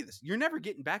to tell you this, you're never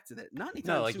getting back to that. Not No,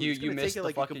 anytime like soon. It's you gonna take missed it the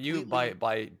like a fucking you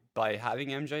completely. by having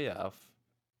MJF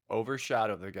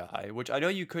overshadow the guy, which I know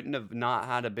you couldn't have not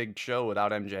had a big show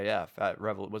without MJF at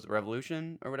was it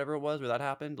Revolution or whatever it was where that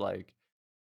happened. Like,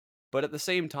 but at the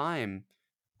same time,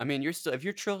 I mean, you're still if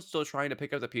you're still trying to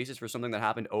pick up the pieces for something that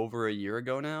happened over a year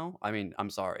ago now. I mean, I'm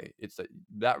sorry, it's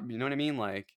that you know what I mean,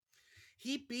 like.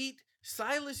 He beat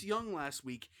Silas Young last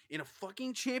week in a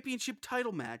fucking championship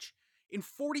title match in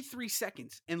 43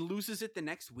 seconds and loses it the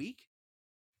next week.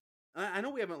 I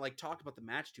know we haven't like talked about the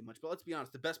match too much, but let's be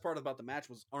honest. The best part about the match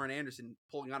was Arn Anderson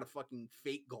pulling out a fucking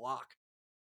fake Glock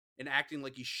and acting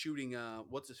like he's shooting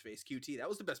what's his face QT. That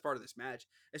was the best part of this match.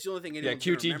 That's the only thing Yeah, anyone's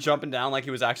gonna QT remember. jumping down like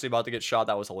he was actually about to get shot.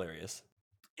 That was hilarious.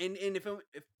 And if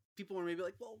people are maybe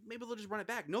like, well, maybe they'll just run it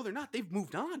back. No, they're not. They've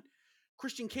moved on.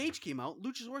 Christian Cage came out.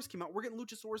 Luchasaurus came out. We're getting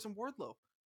Luchasaurus and Wardlow.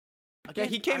 Yeah, Again,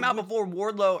 he I came out would before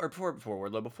Wardlow or before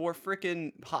Wardlow before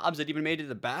freaking Hobbs had even made it to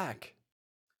the back.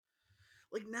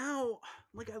 like now,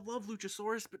 like I love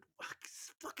Luchasaurus, but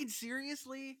fucking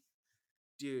seriously,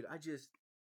 dude, I just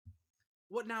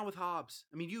what now with Hobbs?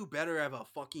 I mean, you better have a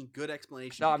fucking good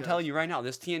explanation No, I'm telling because you right now,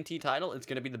 this TNT title, it's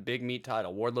gonna be the big meat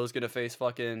title. Wardlow's gonna face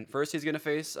fucking first. He's gonna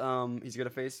face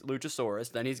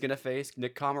Luchasaurus. Then he's gonna face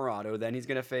Nick Comoroto. Then he's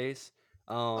gonna face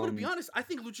I'm gonna be um. honest. I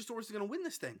think Luchasaurus is gonna win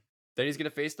this thing. Then he's gonna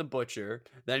face the Butcher.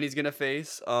 Then he's gonna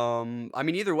face I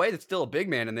mean, either way, there's still a big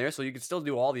man in there, so you can still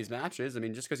do all these matches. I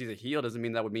mean, just because he's a heel doesn't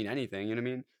mean that would mean anything. You know what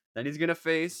I mean? Then he's gonna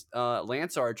face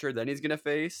Lance Archer. Then he's gonna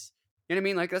face. You know what I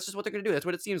mean? Like that's just what they're gonna do. That's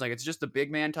what it seems like. It's just a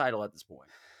big man title at this point.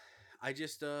 I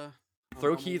just Throw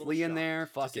I'm a Keith little Lee in shocked there.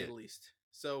 to Fuck say the it. least.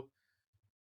 So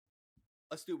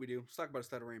let's do what we do. Let's talk about his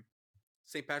title reign.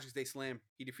 St. Patrick's Day Slam.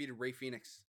 He defeated Rey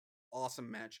Fenix. Awesome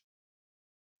match.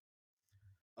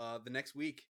 The next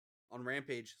week on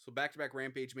Rampage. So back-to-back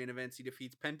Rampage main events. He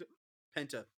defeats Penta.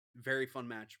 Penta. Very fun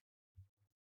match.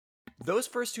 Those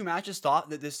first two matches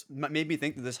thought that this made me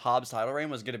think that this Hobbs title reign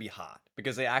was going to be hot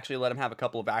because they actually let him have a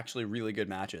couple of actually really good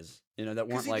matches, you know, that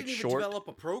Because weren't he like didn't even short. develop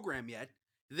a program yet.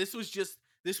 This was just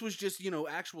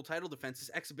actual title defenses,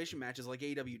 exhibition matches like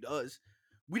AEW does.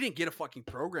 We didn't get a fucking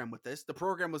program with this. The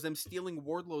program was them stealing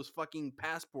Wardlow's fucking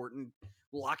passport and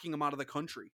locking him out of the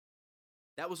country.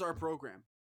 That was our program.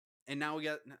 And now we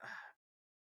got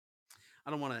I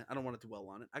don't want to dwell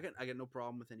on it. I got no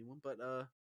problem with anyone, but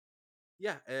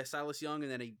yeah, Silas Young,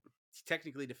 and then he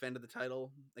technically defended the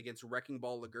title against Wrecking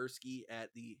Ball Legursky at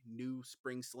the new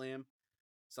Spring Slam.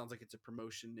 Sounds like it's a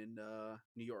promotion in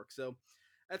New York, so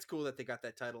that's cool that they got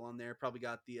that title on there. Probably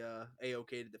got the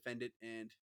A-OK to defend it, and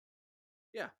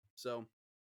yeah. So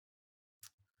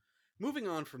moving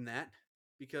on from that,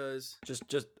 because Just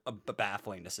a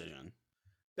baffling decision.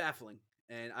 baffling,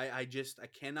 and I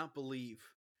cannot believe.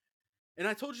 And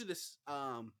I told you this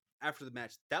after the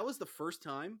match. That was the first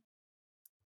time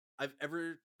I've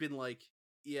ever been like,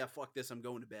 yeah, fuck this, I'm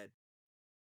going to bed.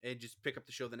 And just pick up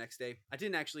the show the next day. I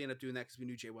didn't actually end up doing that because we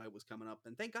knew Jay White was coming up.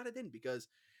 And thank God I didn't, because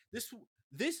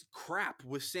this crap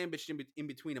was sandwiched in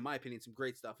between, in my opinion, some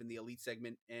great stuff in the Elite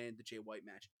segment and the Jay White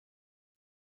match.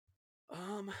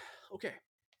 Okay.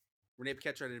 Renee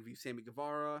Paquette tried to interview Sammy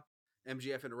Guevara.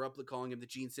 MGF interrupted, calling him the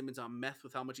Gene Simmons on meth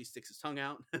with how much he sticks his tongue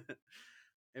out.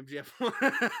 MGF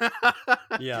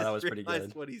Yeah, that just was pretty realized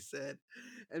good. what he said.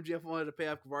 MGF wanted to pay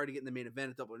off Guevara to get in the main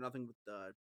event at Double or Nothing with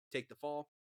Take the Fall.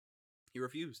 He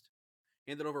refused.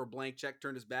 Handed over a blank check,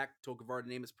 turned his back, told Guevara to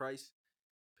name his price.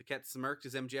 Paquette smirked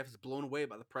as MJF is blown away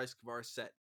by the price Guevara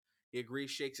set. He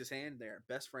agrees, shakes his hand, and they are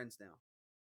best friends now.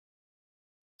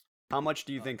 How much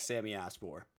do you think Sammy asked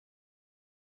for?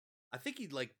 I think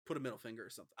he'd like put a middle finger or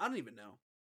something. I don't even know.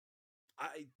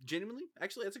 I genuinely,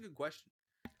 actually, that's a good question.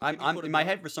 I'm in my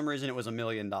head for some reason it was $1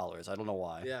 million. I don't know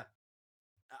why. Yeah,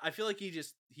 I feel like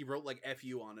he wrote like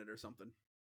 "FU" on it or something.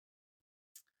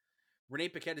 Renee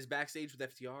Paquette is backstage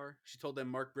with FTR. She told them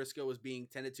Mark Briscoe was being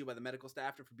tended to by the medical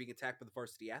staff after being attacked by the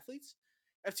varsity athletes.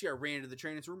 FTR ran into the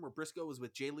training room where Briscoe was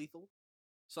with Jay Lethal,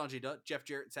 Sanjay Dutt, Jeff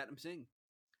Jarrett, and Satnam Singh.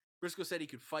 Briscoe said he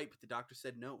could fight, but the doctor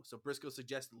said no. So Briscoe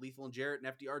suggested Lethal and Jarrett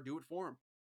and FTR do it for him.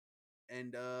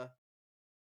 And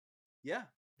yeah,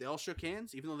 they all shook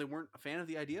hands, even though they weren't a fan of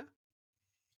the idea.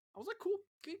 I was like, cool,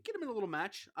 get him in a little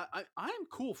match. I am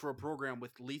cool for a program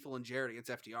with Lethal and Jarrett against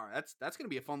FTR. That's going to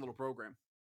be a fun little program.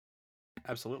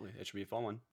 Absolutely, it should be a fun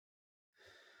one.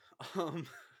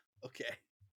 Okay.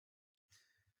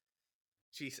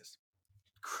 Jesus.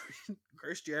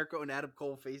 Chris Jericho and Adam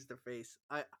Cole face to face.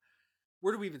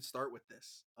 Where do we even start with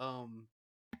this? I'll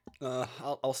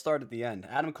start at the end.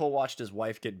 Adam Cole watched his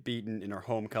wife get beaten in her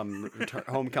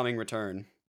homecoming return.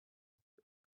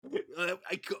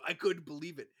 I couldn't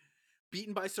believe it.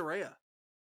 Beaten by Saraya.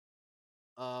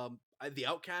 The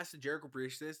Outcast and Jericho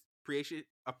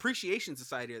Appreciation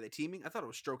Society, are they teaming? I thought it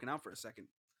was stroking out for a second.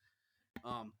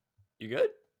 You good?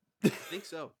 I think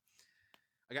so.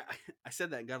 I said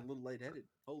that and got a little lightheaded.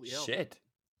 Holy hell! Shit.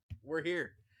 We're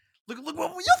here. Look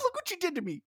what you did to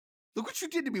me. Look what you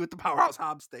did to me with the Powerhouse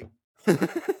Hobbs thing.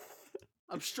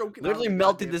 I'm stroking. Literally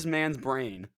melted this man's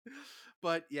brain.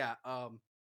 But yeah, I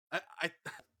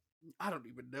don't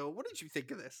even know. What did you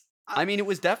think of this? I mean, it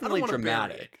was definitely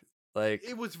dramatic. Like,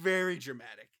 it was very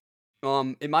dramatic.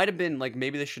 It might have been like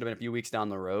maybe this should have been a few weeks down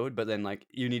the road, but then like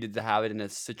you needed to have it in a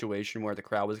situation where the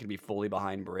crowd was going to be fully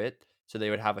behind Britt, so they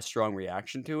would have a strong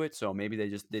reaction to it. So maybe they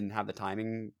just didn't have the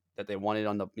timing that they wanted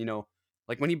on the,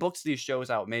 like when he books these shows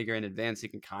out mega in advance, he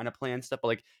can kind of plan stuff, but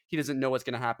like he doesn't know what's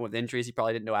going to happen with injuries. He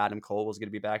probably didn't know Adam Cole was going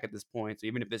to be back at this point. So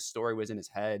even if this story was in his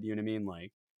head, you know what I mean?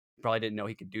 Like he probably didn't know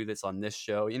he could do this on this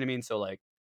show. You know what I mean? So like,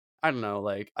 I don't know.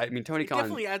 Like, I mean, Tony It Khan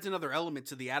definitely adds another element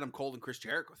to the Adam Cole and Chris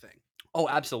Jericho thing. Oh,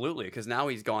 absolutely, because now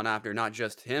he's gone after not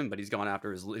just him, but he's gone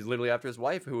after he's literally after his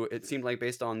wife, who it seemed like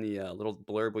based on the little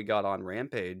blurb we got on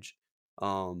Rampage,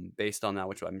 based on that,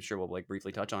 which I'm sure we'll like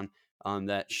briefly touch on,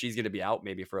 that she's going to be out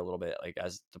maybe for a little bit, like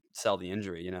as to sell the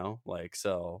injury, like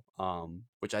so,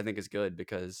 which I think is good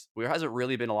because there hasn't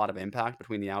really been a lot of impact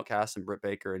between the Outcasts and Britt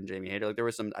Baker and Jamie Hayter. Like there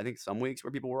was I think some weeks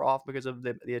where people were off because of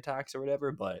the attacks or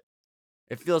whatever, but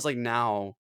it feels like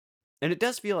now. And it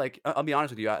does feel like, I'll be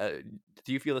honest with you,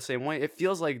 do you feel the same way? It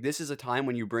feels like this is a time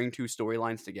when you bring two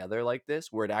storylines together like this,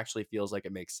 where it actually feels like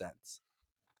it makes sense.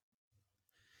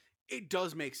 It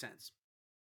does make sense.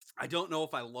 I don't know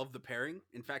if I love the pairing.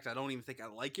 In fact, I don't even think I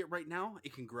like it right now.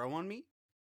 It can grow on me,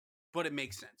 but it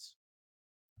makes sense.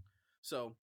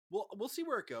 So we'll see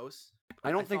where it goes.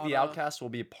 I don't think the Outcast will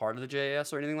be part of the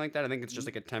JAS or anything like that. I think it's just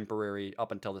like a temporary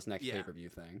up until this next pay-per-view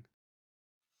thing.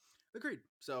 Agreed.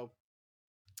 So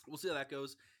we'll see how that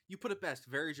goes. You put it best,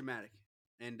 very dramatic.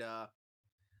 And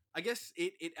I guess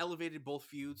it elevated both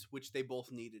feuds, which they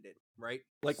both needed it, right?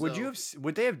 Like,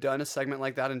 would they have done a segment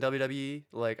like that in WWE?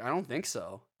 Like, I don't think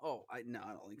so. Oh, I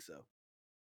don't think so.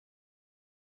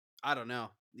 I don't know.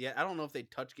 Yeah, I don't know if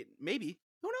they'd touch it. Maybe.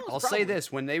 Who knows? I'll say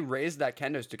this. When they raised that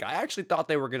kendo stick, I actually thought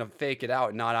they were going to fake it out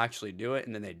and not actually do it.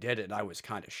 And then they did it. And I was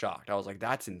kind of shocked. I was like,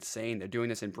 that's insane. They're doing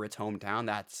this in Britt's hometown.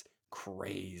 That's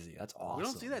crazy. That's awesome. We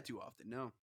don't see that too often,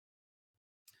 no.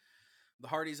 The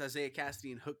Hardys, Isaiah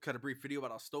Cassidy, and Hook cut a brief video about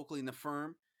how Stokely and the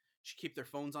firm should keep their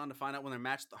phones on to find out when their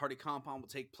match at the Hardy compound will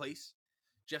take place.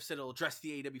 Jeff said it'll address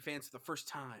the AEW fans for the first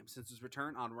time since his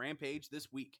return on Rampage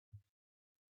this week.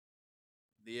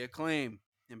 The Acclaim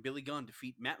and Billy Gunn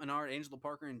defeat Matt Menard, Angelo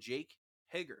Parker, and Jake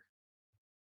Hager.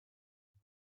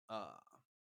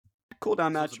 Cool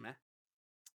down match.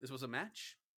 This was a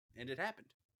match, and it happened.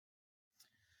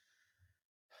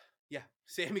 Yeah,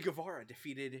 Sammy Guevara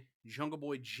defeated Jungle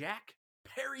Boy Jack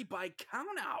Perry by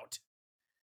countout.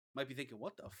 Might be thinking,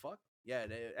 what the fuck? Yeah,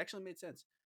 it actually made sense.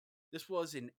 This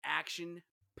was an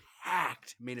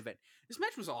action-packed main event. This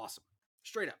match was awesome.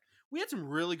 Straight up. We had some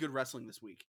really good wrestling this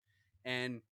week.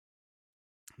 And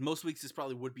most weeks this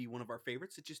probably would be one of our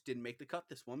favorites. It just didn't make the cut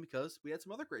this one because we had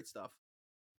some other great stuff.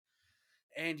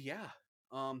 And yeah,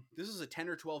 this is a 10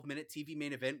 or 12 minute TV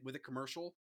main event with a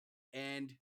commercial.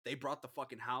 And they brought the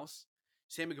fucking house.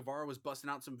 Sammy Guevara was busting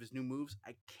out some of his new moves.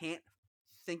 I can't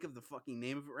think of the fucking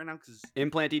name of it right now because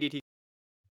Implant DDT.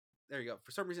 There you go.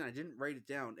 For some reason, I didn't write it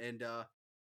down, and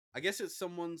I guess it's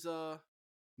someone's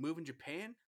move in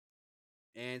Japan,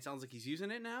 and it sounds like he's using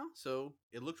it now. So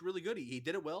it looked really good. He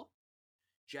did it well.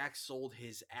 Jack sold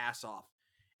his ass off,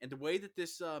 and the way that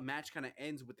this match kind of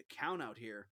ends with the count out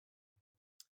here.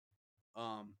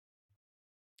 Long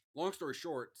story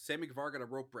short, Sammy Guevara got a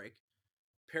rope break.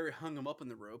 Perry hung him up in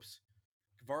the ropes.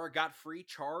 Guevara got free,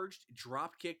 charged,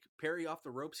 drop kicked Perry off the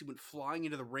ropes. He went flying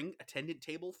into the ring attendant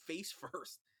table face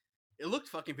first. It looked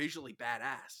fucking visually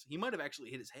badass. He might have actually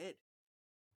hit his head.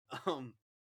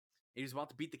 He was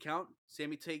about to beat the count.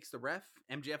 Sammy takes the ref.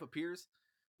 MJF appears,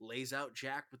 lays out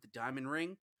Jack with the diamond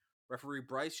ring. Referee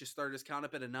Bryce just started his count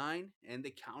up at a 9, and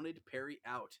they counted Perry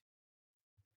out.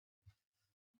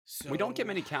 We don't get So,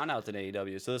 many countouts in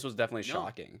AEW, so this was definitely no.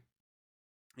 shocking.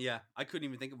 Yeah, I couldn't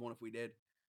even think of one if we did.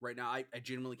 Right now, I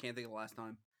genuinely can't think of the last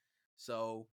time.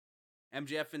 So,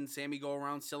 MJF and Sammy go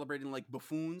around celebrating like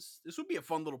buffoons. This would be a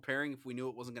fun little pairing if we knew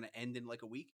it wasn't going to end in like a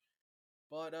week.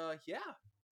 But yeah,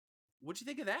 what'd you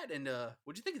think of that? And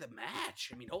what'd you think of the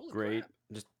match? I mean, holy Great. crap!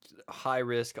 Just high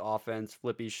risk offense,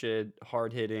 flippy shit,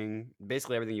 hard hitting,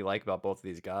 basically everything you like about both of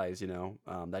these guys.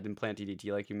 That implant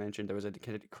DDT, like you mentioned, there was a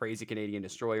crazy Canadian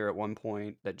destroyer at one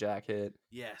point that Jack hit.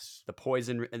 Yes. The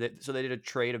poison, so they did a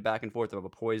trade of back and forth of a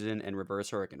poison and reverse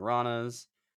Hurricane Ranas.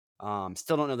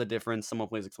 Still don't know the difference. Someone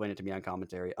please explain it to me on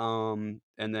commentary. And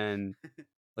then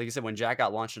like you said, when Jack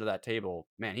got launched into that table,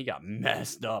 man, he got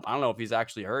messed up. I don't know if he's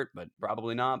actually hurt, but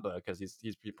probably not, but because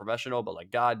he's professional. But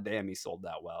like, god damn, he sold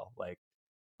that well. Like,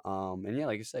 and yeah,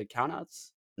 like you said,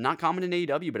 countouts not common in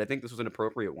AEW, but I think this was an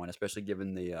appropriate one, especially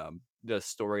given the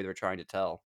story they're trying to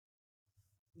tell.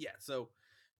 Yeah. So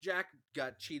Jack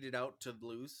got cheated out to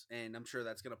lose, and I'm sure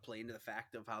that's going to play into the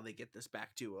fact of how they get this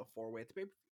back to a 4-way at the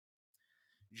paper.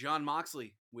 John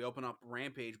Moxley. We open up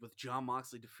Rampage with John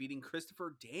Moxley defeating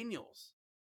Christopher Daniels.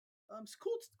 It's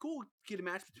cool to get a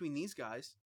match between these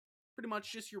guys. Pretty much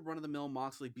just your run of the mill.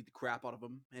 Moxley beat the crap out of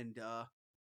him and got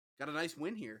a nice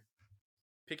win here,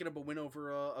 picking up a win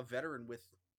over a veteran with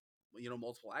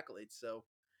multiple accolades. So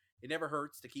it never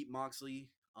hurts to keep Moxley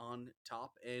on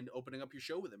top and opening up your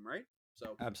show with him, right?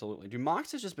 So Absolutely, dude.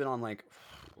 Mox has just been on like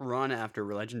run after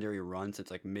legendary run since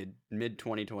like mid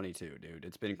 2022, dude.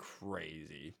 It's been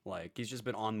crazy. Like he's just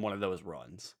been on one of those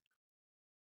runs.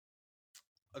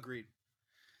 agreed.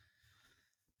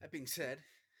 That being said,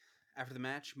 after the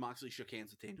match, Moxley shook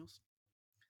hands with Daniels.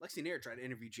 Lexi Nair tried to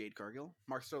interview Jade Cargill.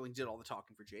 Mark Sterling did all the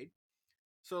talking for Jade.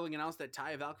 Sterling announced that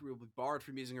Taya Valkyrie will be barred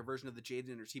from using her version of the Jade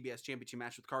in her TBS Championship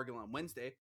match with Cargill on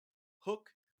Wednesday. Hook,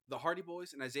 the Hardy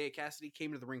Boys, and Isaiah Cassidy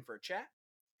came to the ring for a chat.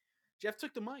 Jeff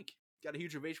took the mic, got a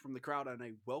huge ovation from the crowd on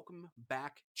a welcome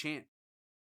back chant.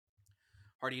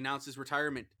 Hardy announced his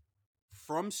retirement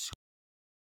from.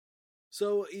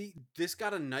 So this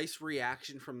got a nice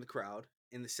reaction from the crowd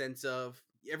in the sense of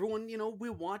everyone, we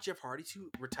want Jeff Hardy to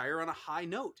retire on a high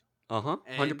note. Uh-huh.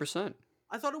 And 100%.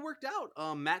 I thought it worked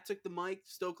out. Matt took the mic.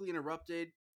 Stokely interrupted.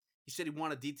 He said he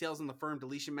wanted details on the firm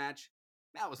deletion match.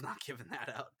 Matt was not giving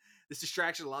that out. This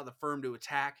distraction allowed the firm to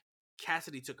attack.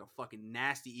 Cassidy took a fucking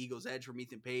nasty ego's edge from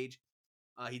Ethan Page.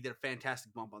 He did a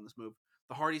fantastic bump on this move.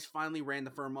 The Hardys finally ran the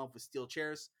firm off with steel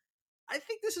chairs. I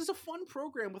think this is a fun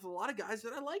program with a lot of guys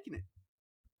that I like in it.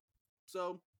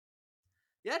 So,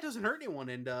 yeah, it doesn't hurt anyone.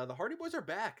 And the Hardy Boys are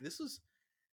back. This was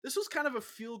kind of a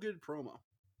feel-good promo.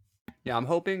 Yeah, I'm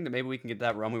hoping that maybe we can get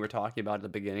that run we were talking about at the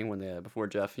beginning before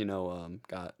Jeff,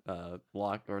 got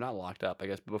locked or not locked up, I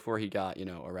guess, but before he got,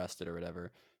 arrested or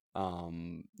whatever.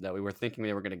 That we were thinking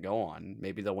they were going to go on.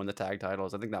 Maybe they'll win the tag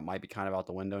titles. I think that might be kind of out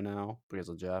the window now because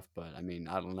of Jeff, but I mean,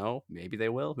 I don't know. Maybe they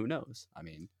will. Who knows? I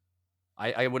mean,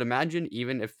 I would imagine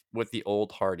even if with the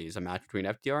old Hardys, a match between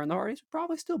FTR and the Hardys would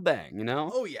probably still bang, you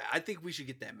know? Oh, yeah, I think we should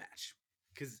get that match.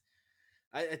 Because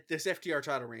this FTR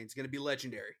title reign is going to be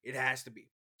legendary. It has to be.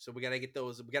 So we got to get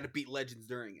those. We got to beat legends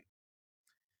during it.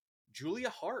 Julia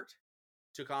Hart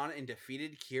took on and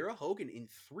defeated Kiera Hogan in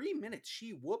 3 minutes.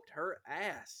 She whooped her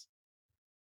ass.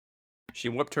 She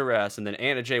whooped her ass, and then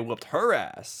Anna Jay whooped her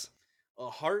ass.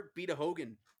 Hart beat a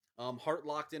Hogan. Hart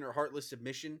locked in her heartless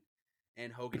submission,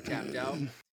 and Hogan tapped out.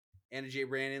 Anna Jay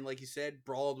ran in, like you said,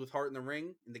 brawled with Hart in the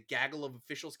ring, and the gaggle of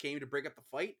officials came to break up the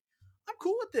fight. I'm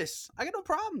cool with this. I got no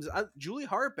problems. Julia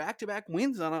Hart back-to-back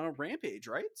wins on a Rampage,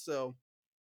 right? So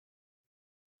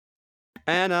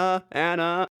Anna.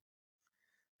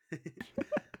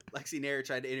 Lexi Nair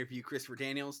tried to interview Christopher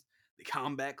Daniels. The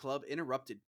Combat Club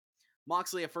interrupted.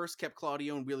 Moxley at first kept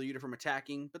Claudio and Wheeler Yuta from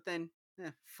attacking, but then,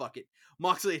 fuck it.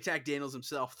 Moxley attacked Daniels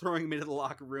himself, throwing him into the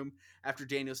locker room after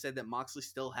Daniels said that Moxley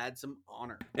still had some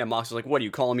honor. Yeah, Mox was like, what, are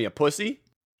you calling me a pussy?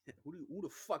 Who the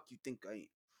fuck you think I am?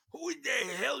 Who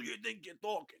the hell you think you're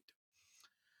talking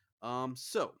to?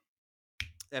 So,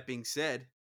 that being said,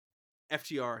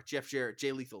 FTR, Jeff Jarrett,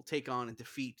 Jay Lethal take on and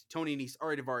defeat Tony Nese,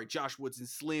 Ari Daivari, Josh Woods, and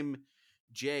Slim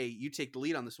J. You take the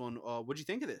lead on this one. What'd you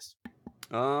think of this?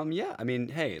 Yeah, I mean,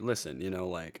 hey, listen, the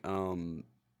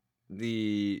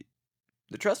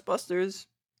Trustbusters,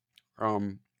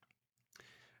 um,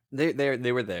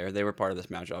 they were there. They were part of this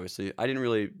match, obviously. I didn't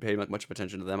really pay much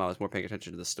attention to them. I was more paying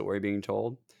attention to the story being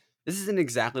told. This isn't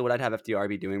exactly what I'd have FTR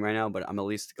be doing right now, but I'm at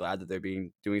least glad that they're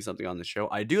doing something on the show.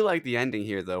 I do like the ending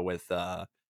here though, with a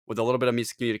little bit of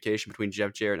miscommunication between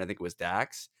Jeff Jarrett and I think it was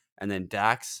Dax, and then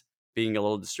Dax being a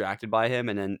little distracted by him,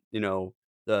 and then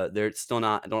they're still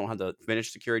don't have the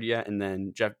finish secured yet, and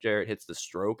then Jeff Jarrett hits the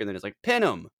stroke, and then it's like pin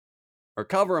him, or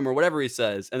cover him or whatever he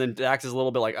says. And then Dax is a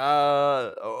little bit like,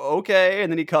 okay.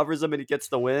 And then he covers him and he gets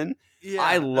the win. I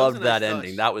Yeah, that was a loved nice that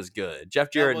ending. touch. That was good. Jeff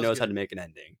That Jarrett was knows how good. to make an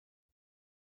ending.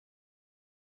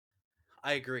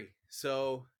 I agree.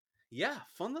 So, yeah,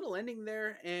 fun little ending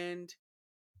there. And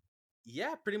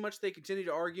yeah, pretty much they continued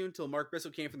to argue until Mark Briscoe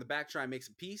came from the back to try and make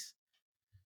some peace.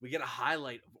 We get a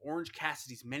highlight of Orange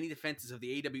Cassidy's many defenses of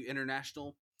the AEW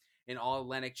International and All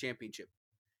Atlantic Championship.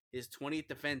 His 20th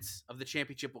defense of the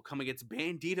championship will come against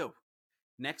Bandito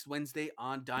next Wednesday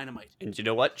on Dynamite. And you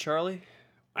know what, Charlie?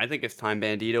 I think it's time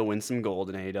Bandito wins some gold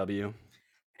in AEW.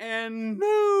 And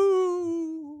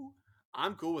no,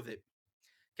 I'm cool with it.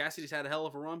 Cassidy's had a hell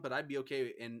of a run, but I'd be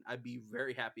okay and I'd be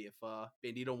very happy if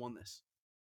Bandito won this.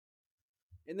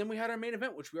 And then we had our main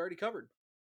event, which we already covered.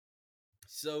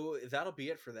 So that'll be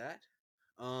it for that.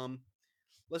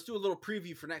 Let's do a little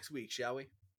preview for next week, shall we?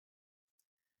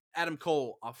 Adam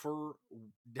Cole for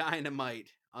Dynamite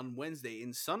on Wednesday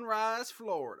in Sunrise,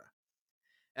 Florida.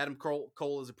 Adam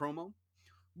Cole is a promo.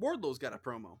 Wardlow's got a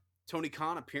promo. Tony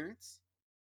Khan appearance.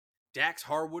 Dax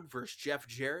Harwood versus Jeff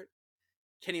Jarrett.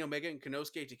 Kenny Omega and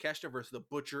Konosuke Takeshita versus The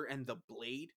Butcher and The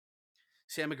Blade.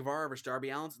 Sammy Guevara versus Darby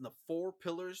Allin in the Four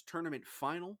Pillars Tournament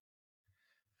Final.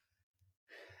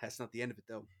 That's not the end of it,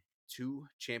 though. 2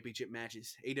 championship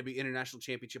matches. AW International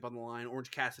Championship on the line.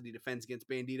 Orange Cassidy defends against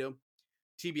Bandito.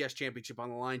 TBS Championship on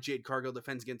the line. Jade Cargill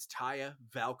defends against Taya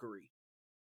Valkyrie.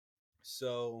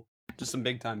 So, just some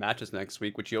big time matches next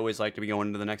week, which you always like to be going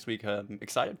into the next week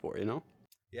excited for, you know?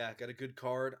 Yeah, got a good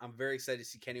card. I'm very excited to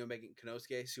see Kenny Omega and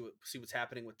Konosuke, see what's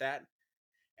happening with that.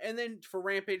 And then for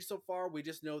Rampage so far, we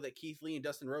just know that Keith Lee and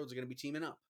Dustin Rhodes are going to be teaming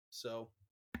up. So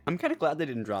I'm kind of glad they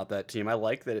didn't drop that team. I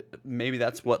like that. Maybe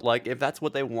that's what, like, if that's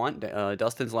what they want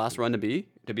Dustin's last run to be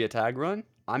a tag run,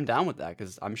 I'm down with that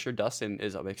because I'm sure Dustin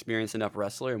is an experienced enough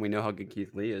wrestler, and we know how good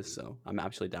Keith Lee is. So I'm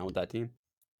absolutely down with that team.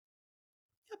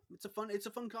 yep, it's a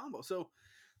fun combo. So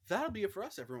that'll be it for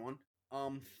us, everyone.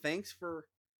 Thanks for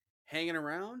hanging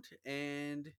around,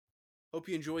 and hope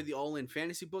you enjoyed the All In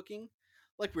Fantasy booking.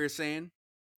 Like we were saying,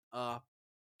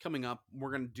 coming up,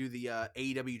 we're gonna do the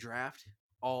AEW draft.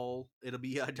 It'll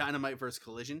be Dynamite versus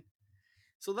Collision.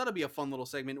 So that'll be a fun little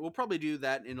segment. We'll probably do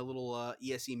that in a little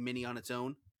ESE mini on its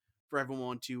own for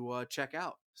everyone to check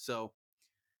out. So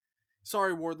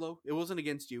sorry, Wardlow, it wasn't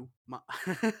against you.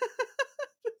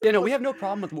 Yeah, no, we have no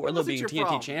problem with It Wardlow wasn't being your TNT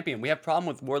problem. champion. We have problem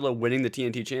with Wardlow winning the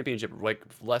TNT championship like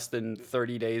less than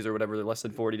 30 days or whatever, less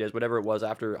than 40 days, whatever it was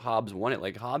after Hobbs won it.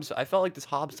 Like Hobbs, I felt like this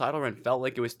Hobbs title run felt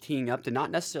like it was teeing up to not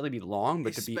necessarily be long,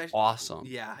 but to be awesome.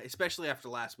 Yeah, especially after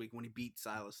last week when he beat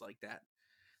Silas like that.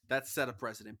 That set a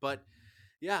precedent. But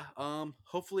yeah,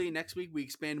 hopefully next week we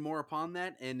expand more upon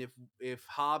that. And if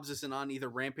Hobbs isn't on either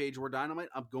Rampage or Dynamite,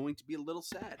 I'm going to be a little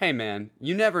sad. Hey man,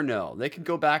 you never know. They could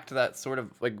go back to that sort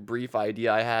of like brief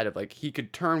idea I had of like he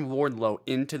could turn Wardlow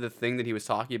into the thing that he was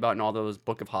talking about in all those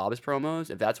Book of Hobbs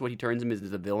promos. If that's what he turns him as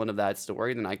the villain of that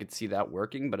story, then I could see that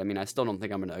working. But I mean, I still don't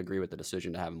think I'm going to agree with the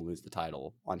decision to have him lose the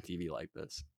title on TV like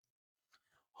this.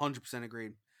 100%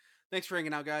 agreed. Thanks for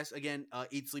hanging out, guys. Again,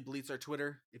 Eat Sleep Elite's our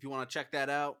Twitter. If you want to check that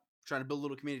out, trying to build a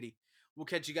little community. We'll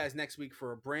catch you guys next week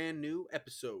for a brand new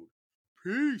episode.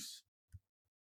 Peace.